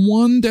been to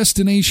one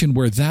destination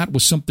where that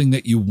was something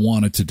that you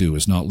wanted to do,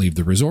 is not leave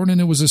the resort, and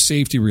it was a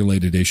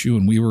safety-related issue,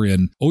 and we were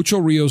in Ocho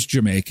Rios,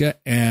 Jamaica,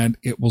 and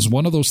it was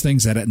one of those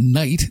things that at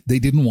night they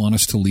didn't want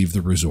us to leave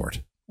the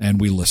resort, and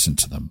we listened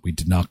to them. We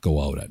did not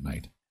go out at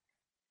night.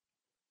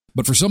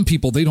 But for some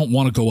people, they don't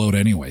want to go out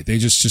anyway. They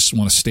just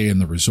want to stay in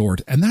the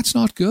resort, and that's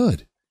not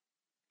good.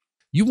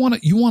 You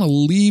want to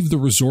leave the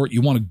resort.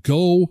 You want to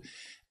go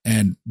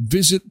and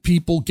visit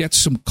people, get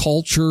some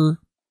culture,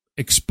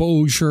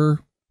 exposure,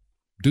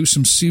 do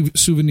some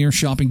souvenir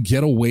shopping,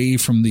 get away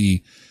from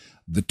the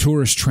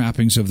tourist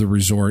trappings of the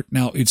resort.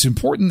 Now, it's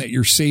important that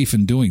you're safe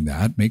in doing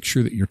that. Make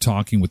sure that you're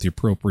talking with the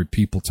appropriate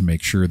people to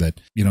make sure that,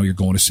 you're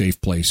going to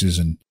safe places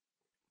and,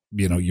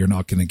 you're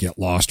not going to get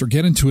lost or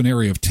get into an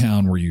area of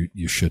town where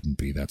you shouldn't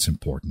be. That's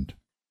important.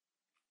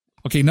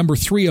 Okay, number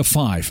 3 of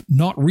 5,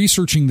 not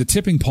researching the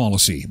tipping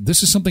policy.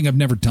 This is something I've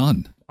never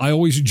done. I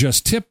always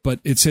just tip, but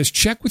it says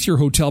check with your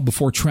hotel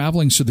before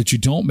traveling so that you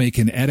don't make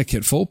an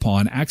etiquette faux pas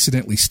and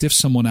accidentally stiff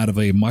someone out of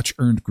a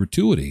much-earned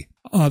gratuity.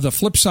 The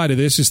flip side of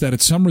this is that at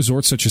some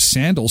resorts, such as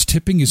Sandals,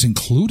 tipping is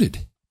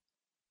included.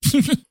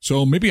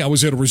 So maybe I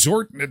was at a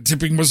resort and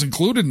tipping was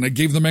included and I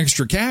gave them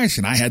extra cash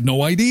and I had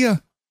no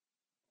idea.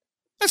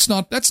 That's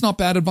not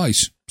bad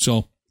advice.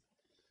 So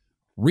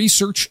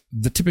research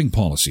the tipping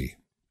policy.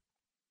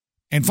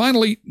 And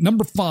finally,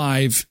 number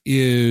 5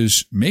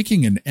 is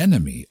making an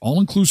enemy.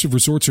 All-inclusive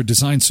resorts are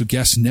designed so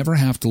guests never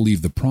have to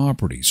leave the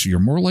property, so you're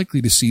more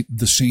likely to see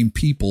the same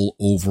people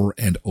over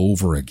and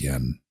over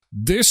again.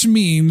 This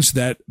means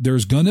that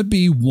there's going to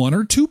be 1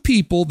 or 2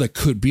 people that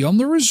could be on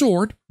the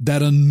resort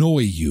that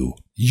annoy you.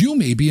 You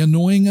may be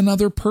annoying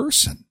another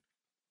person.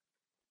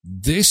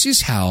 This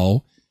is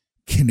how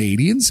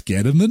Canadians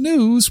get in the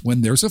news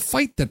when there's a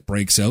fight that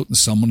breaks out and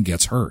someone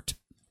gets hurt,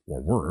 or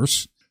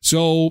worse.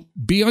 So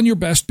be on your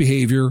best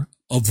behavior,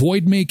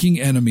 avoid making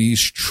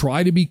enemies,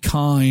 try to be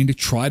kind,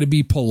 try to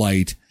be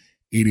polite.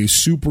 It is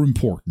super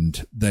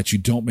important that you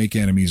don't make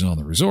enemies on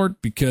the resort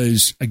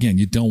because, again,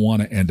 you don't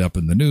want to end up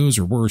in the news,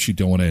 or worse, you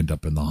don't want to end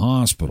up in the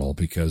hospital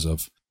because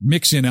of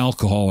mix in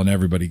alcohol and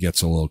everybody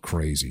gets a little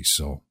crazy.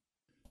 So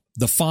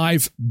the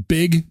 5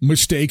 big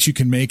mistakes you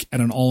can make at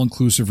an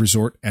all-inclusive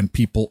resort, and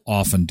people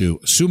often do.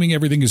 Assuming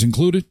everything is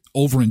included,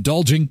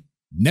 overindulging,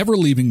 never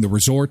leaving the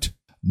resort,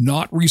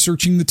 not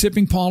researching the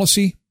tipping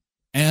policy,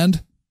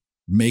 and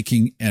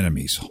making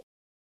enemies.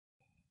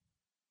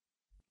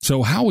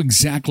 So how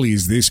exactly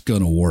is this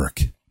going to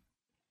work?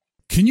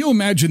 Can you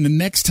imagine the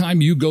next time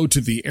you go to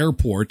the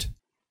airport,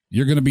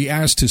 you're going to be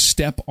asked to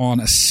step on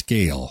a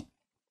scale?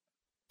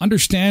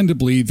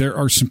 Understandably, there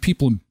are some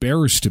people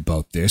embarrassed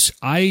about this.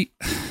 I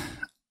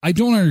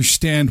don't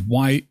understand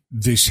why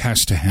this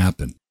has to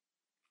happen.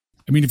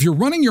 I mean, if you're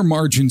running your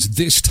margins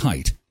this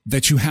tight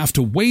that you have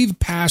to weigh the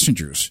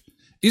passengers,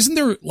 isn't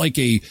there like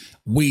a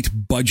weight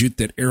budget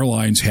that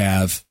airlines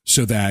have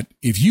so that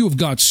if you have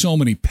got so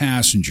many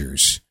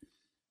passengers,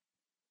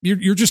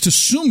 you're just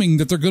assuming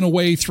that they're going to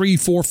weigh 300,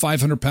 400,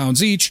 500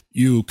 pounds each.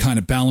 You kind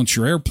of balance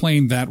your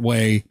airplane that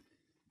way.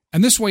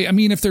 And this way, I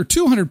mean, if they're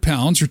 200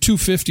 pounds or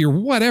 250 or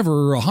whatever,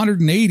 or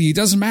 180, it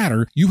doesn't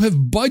matter. You have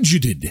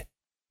budgeted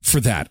for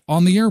that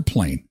on the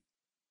airplane.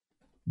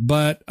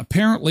 But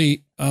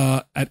apparently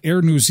at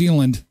Air New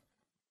Zealand,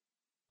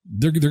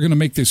 they're going to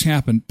make this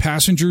happen.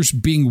 Passengers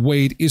being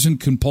weighed isn't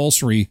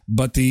compulsory,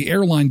 but the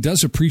airline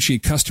does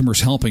appreciate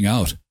customers helping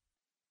out.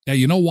 Now,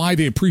 you know why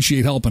they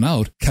appreciate helping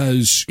out?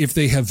 Because if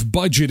they have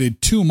budgeted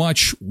too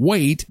much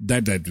weight,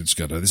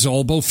 it's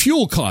all about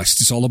fuel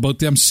costs. It's all about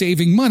them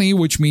saving money,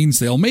 which means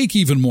they'll make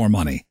even more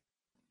money.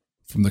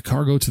 From the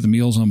cargo to the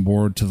meals on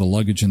board to the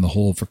luggage in the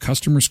hold, for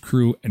customers,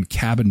 crew, and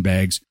cabin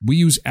bags, we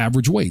use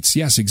average weights.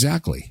 Yes,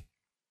 exactly.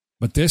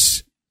 But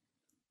this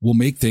will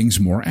make things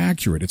more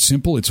accurate. It's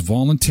simple, it's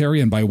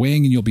voluntary, and by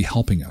weighing in, you'll be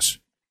helping us.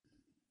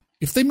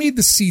 If they made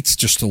the seats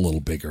just a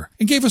little bigger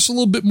and gave us a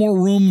little bit more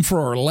room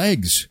for our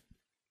legs,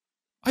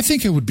 I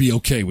think I would be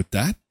okay with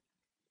that.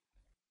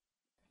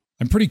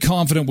 I'm pretty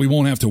confident we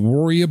won't have to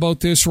worry about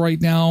this right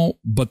now,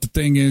 but the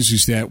thing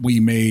is that we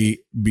may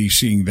be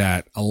seeing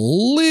that a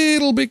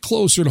little bit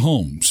closer to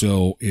home.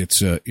 So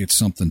it's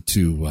something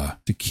to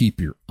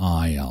keep your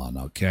eye on,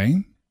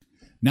 okay?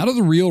 Now to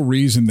the real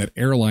reason that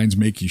airlines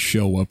make you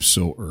show up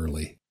so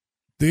early.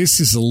 This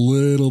is a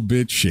little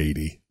bit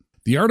shady.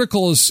 The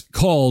article is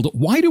called,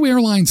 Why Do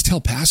Airlines Tell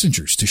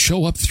Passengers to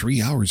Show Up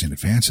 3 hours in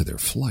advance of their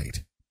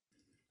flight?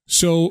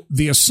 So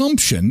the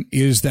assumption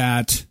is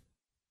that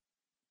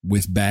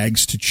with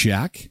bags to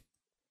check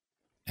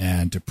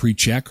and to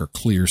pre-check or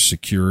clear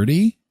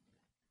security,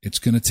 it's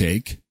going to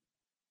take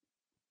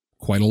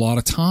quite a lot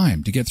of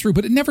time to get through,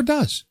 but it never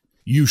does.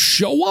 You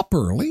show up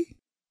early,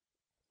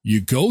 you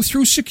go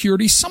through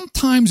security.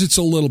 Sometimes it's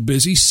a little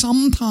busy.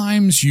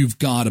 Sometimes you've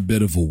got a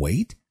bit of a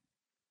wait.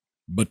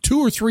 But 2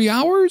 or 3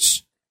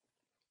 hours?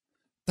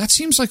 That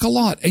seems like a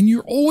lot. And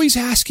you're always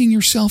asking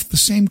yourself the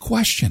same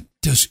question.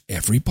 Does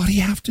everybody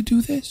have to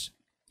do this?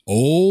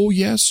 Oh,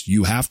 yes,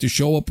 you have to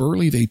show up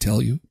early, they tell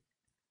you.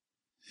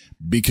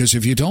 Because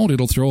if you don't,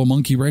 it'll throw a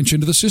monkey wrench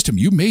into the system.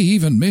 You may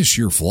even miss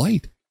your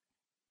flight.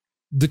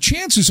 The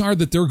chances are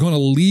that they're going to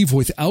leave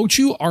without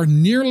you are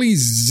nearly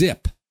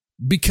zip.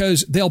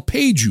 Because they'll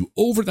page you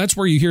over. That's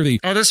where you hear the,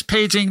 This is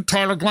paging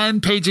Tyler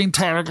Glenn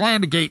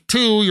to gate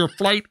 2. Your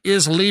flight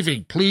is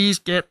leaving. Please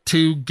get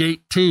to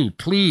gate 2.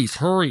 Please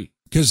hurry.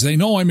 Because they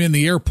know I'm in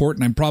the airport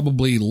and I'm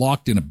probably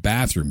locked in a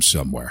bathroom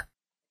somewhere.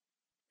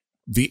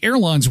 The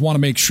airlines want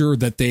to make sure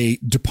that they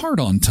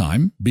depart on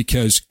time,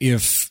 because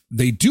if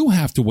they do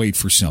have to wait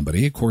for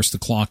somebody, of course the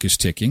clock is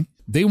ticking,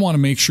 they want to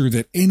make sure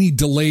that any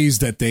delays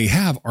that they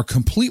have are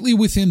completely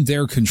within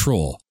their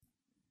control.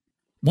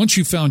 Once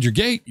you've found your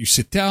gate, you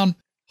sit down.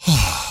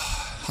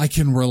 I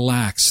can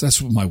relax.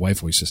 That's what my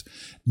wife always says.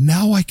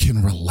 Now I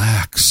can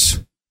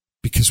relax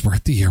because we're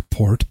at the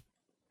airport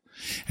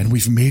and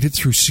we've made it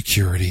through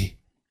security.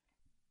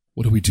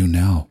 What do we do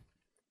now?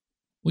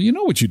 Well, you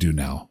know what you do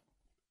now.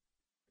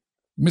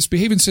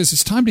 Misbehaving says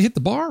it's time to hit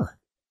the bar.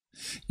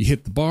 You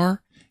hit the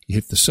bar, you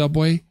hit the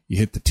Subway, you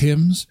hit the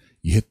Tim's,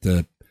 you hit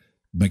the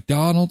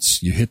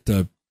McDonald's, you hit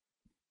the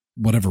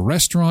whatever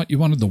restaurant you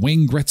wanted, the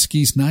Wayne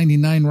Gretzky's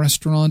 99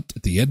 restaurant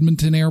at the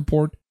Edmonton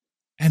airport.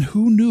 And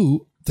who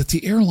knew that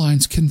the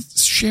airlines can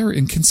share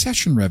in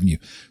concession revenue?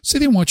 So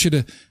they want you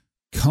to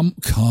come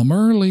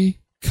early.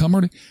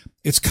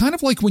 It's kind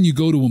of like when you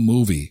go to a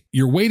movie.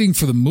 You're waiting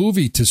for the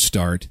movie to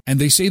start, and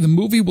they say the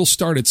movie will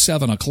start at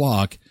 7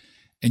 o'clock,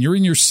 and you're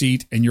in your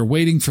seat, and you're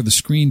waiting for the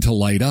screen to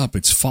light up.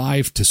 It's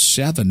 5 to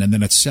 7, and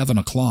then at 7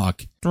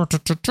 o'clock. Oh,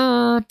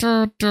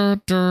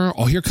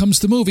 here comes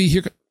the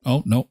movie.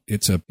 Oh, no,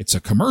 it's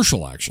a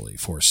commercial, actually,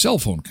 for a cell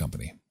phone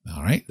company.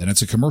 All right. Then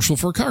it's a commercial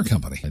for a car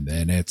company. And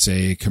then it's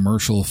a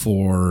commercial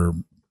for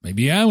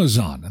maybe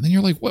Amazon. And then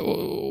you're like,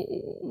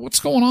 what's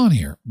going on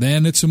here?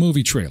 Then it's a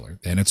movie trailer.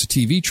 Then it's a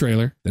TV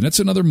trailer. Then it's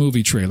another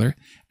movie trailer.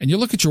 And you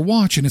look at your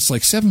watch and it's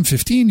like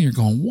 7:15. And you're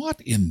going,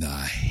 what in the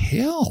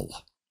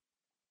hell?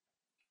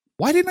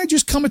 Why didn't I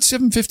just come at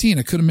 7:15?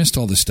 I could have missed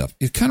all this stuff.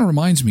 It kind of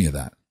reminds me of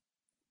that.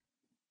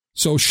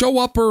 So show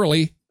up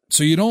early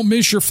so you don't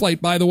miss your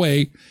flight. By the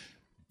way,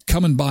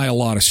 come and buy a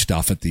lot of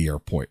stuff at the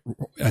airport.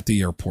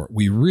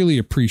 We really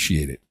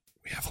appreciate it.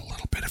 We have a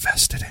little bit of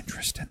vested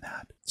interest in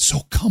that. So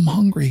come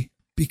hungry,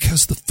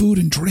 because the food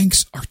and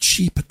drinks are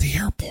cheap at the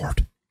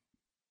airport.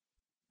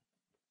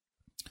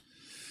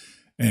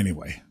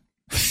 Anyway.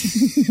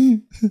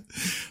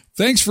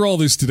 Thanks for all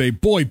this today.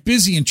 Boy,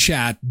 busy in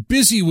chat,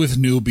 busy with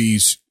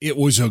newbies. It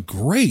was a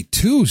great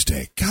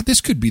Tuesday. God,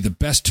 this could be the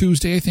best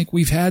Tuesday I think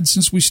we've had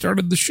since we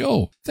started the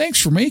show.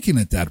 Thanks for making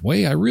it that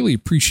way. I really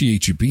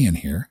appreciate you being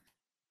here.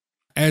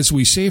 As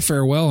we say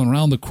farewell and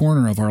round the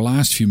corner of our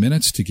last few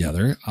minutes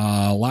together,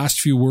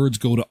 last few words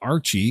go to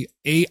Archie,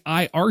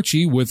 AI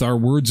Archie, with our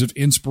words of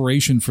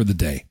inspiration for the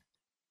day.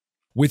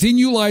 Within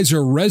you lies a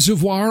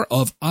reservoir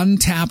of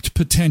untapped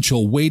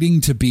potential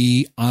waiting to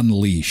be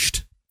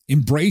unleashed.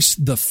 Embrace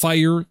the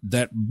fire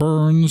that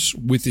burns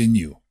within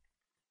you.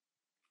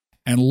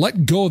 And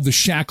let go of the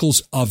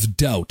shackles of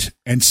doubt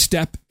and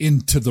step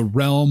into the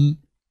realm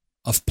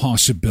of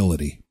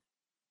possibility.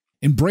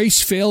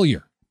 Embrace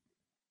failure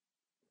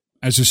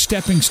as a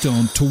stepping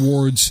stone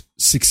towards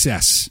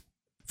success,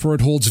 for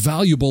it holds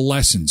valuable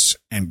lessons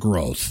and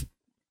growth.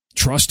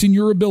 Trust in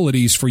your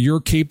abilities, for you're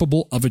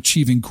capable of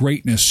achieving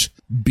greatness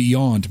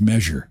beyond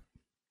measure.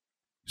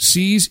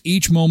 Seize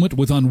each moment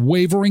with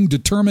unwavering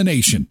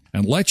determination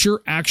and let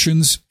your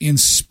actions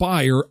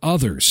inspire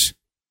others.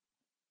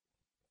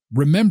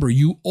 Remember,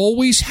 you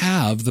always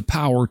have the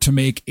power to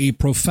make a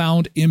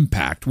profound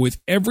impact with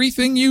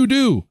everything you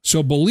do.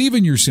 So believe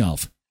in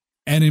yourself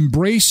and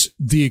embrace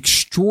the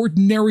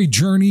extraordinary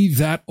journey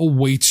that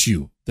awaits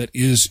you, that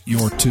is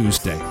your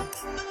Tuesday.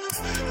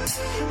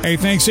 Hey,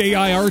 thanks,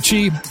 AI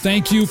Archie.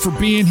 Thank you for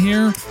being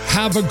here.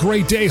 Have a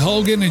great day,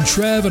 Hogan and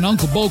Trev and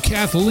Uncle Bo,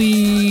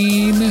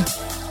 Kathleen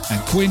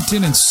and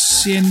Quentin and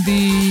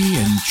Cindy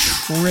and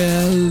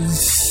Trev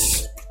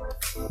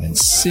and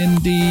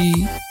Cindy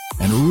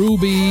and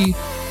Ruby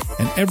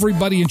and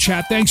everybody in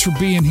chat. Thanks for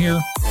being here.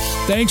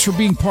 Thanks for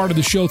being part of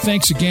the show.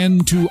 Thanks again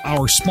to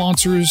our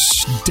sponsors,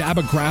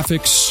 Daba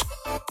Graphics,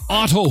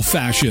 Auto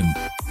Fashion,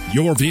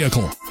 your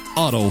vehicle,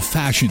 Auto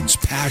Fashion's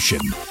passion,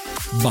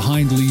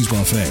 behind Lee's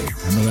Buffet.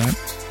 Remember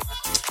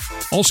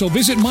that? Also,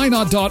 visit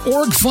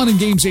minot.org, Fun and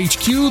Games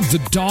HQ,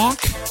 The Doc,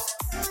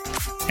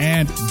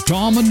 and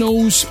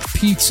Domino's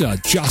Pizza,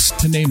 just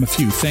to name a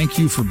few. Thank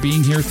you for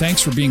being here.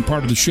 Thanks for being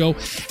part of the show.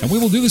 And we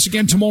will do this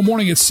again tomorrow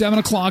morning at 7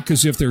 o'clock,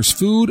 because if there's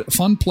food,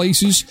 fun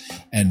places,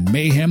 and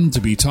mayhem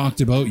to be talked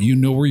about, you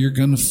know where you're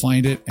going to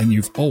find it, and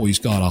you've always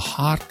got a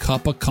hot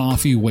cup of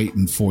coffee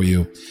waiting for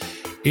you.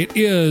 It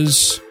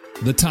is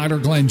the Tyler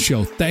Glenn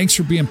Show. Thanks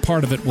for being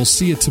part of it. We'll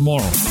see you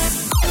tomorrow.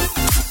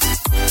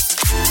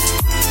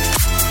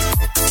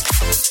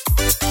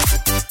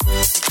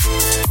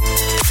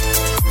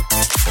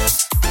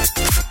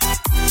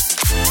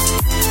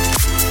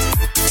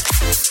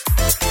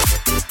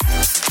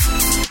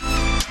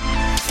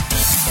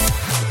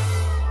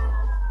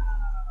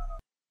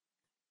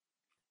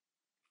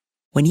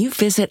 When you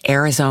visit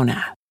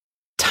Arizona,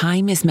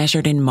 time is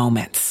measured in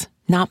moments,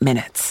 not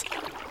minutes.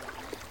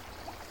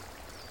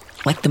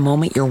 Like the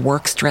moment your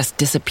work stress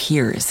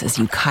disappears as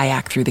you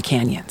kayak through the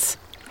canyons.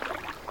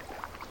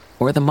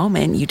 Or the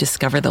moment you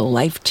discover the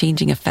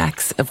life-changing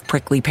effects of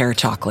prickly pear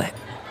chocolate.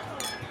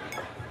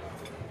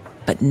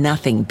 But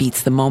nothing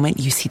beats the moment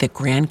you see the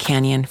Grand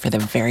Canyon for the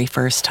very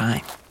first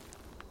time.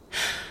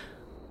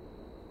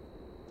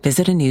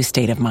 Visit a new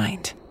state of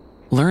mind.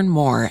 Learn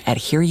more at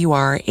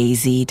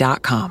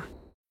hereyouareaz.com.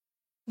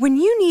 When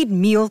you need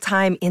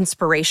mealtime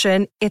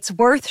inspiration, it's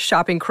worth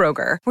shopping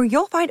Kroger, where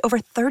you'll find over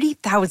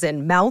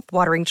 30,000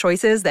 mouth-watering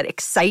choices that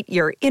excite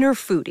your inner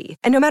foodie.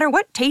 And no matter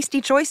what tasty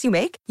choice you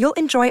make, you'll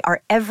enjoy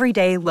our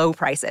everyday low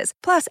prices,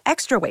 plus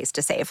extra ways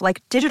to save,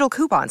 like digital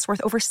coupons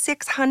worth over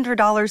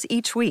 $600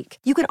 each week.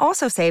 You can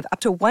also save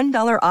up to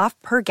 $1 off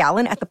per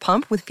gallon at the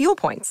pump with fuel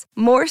points.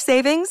 More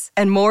savings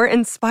and more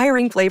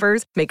inspiring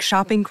flavors make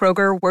shopping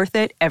Kroger worth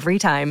it every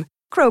time.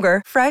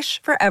 Kroger,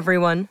 fresh for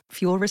everyone.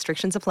 Fuel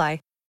restrictions apply.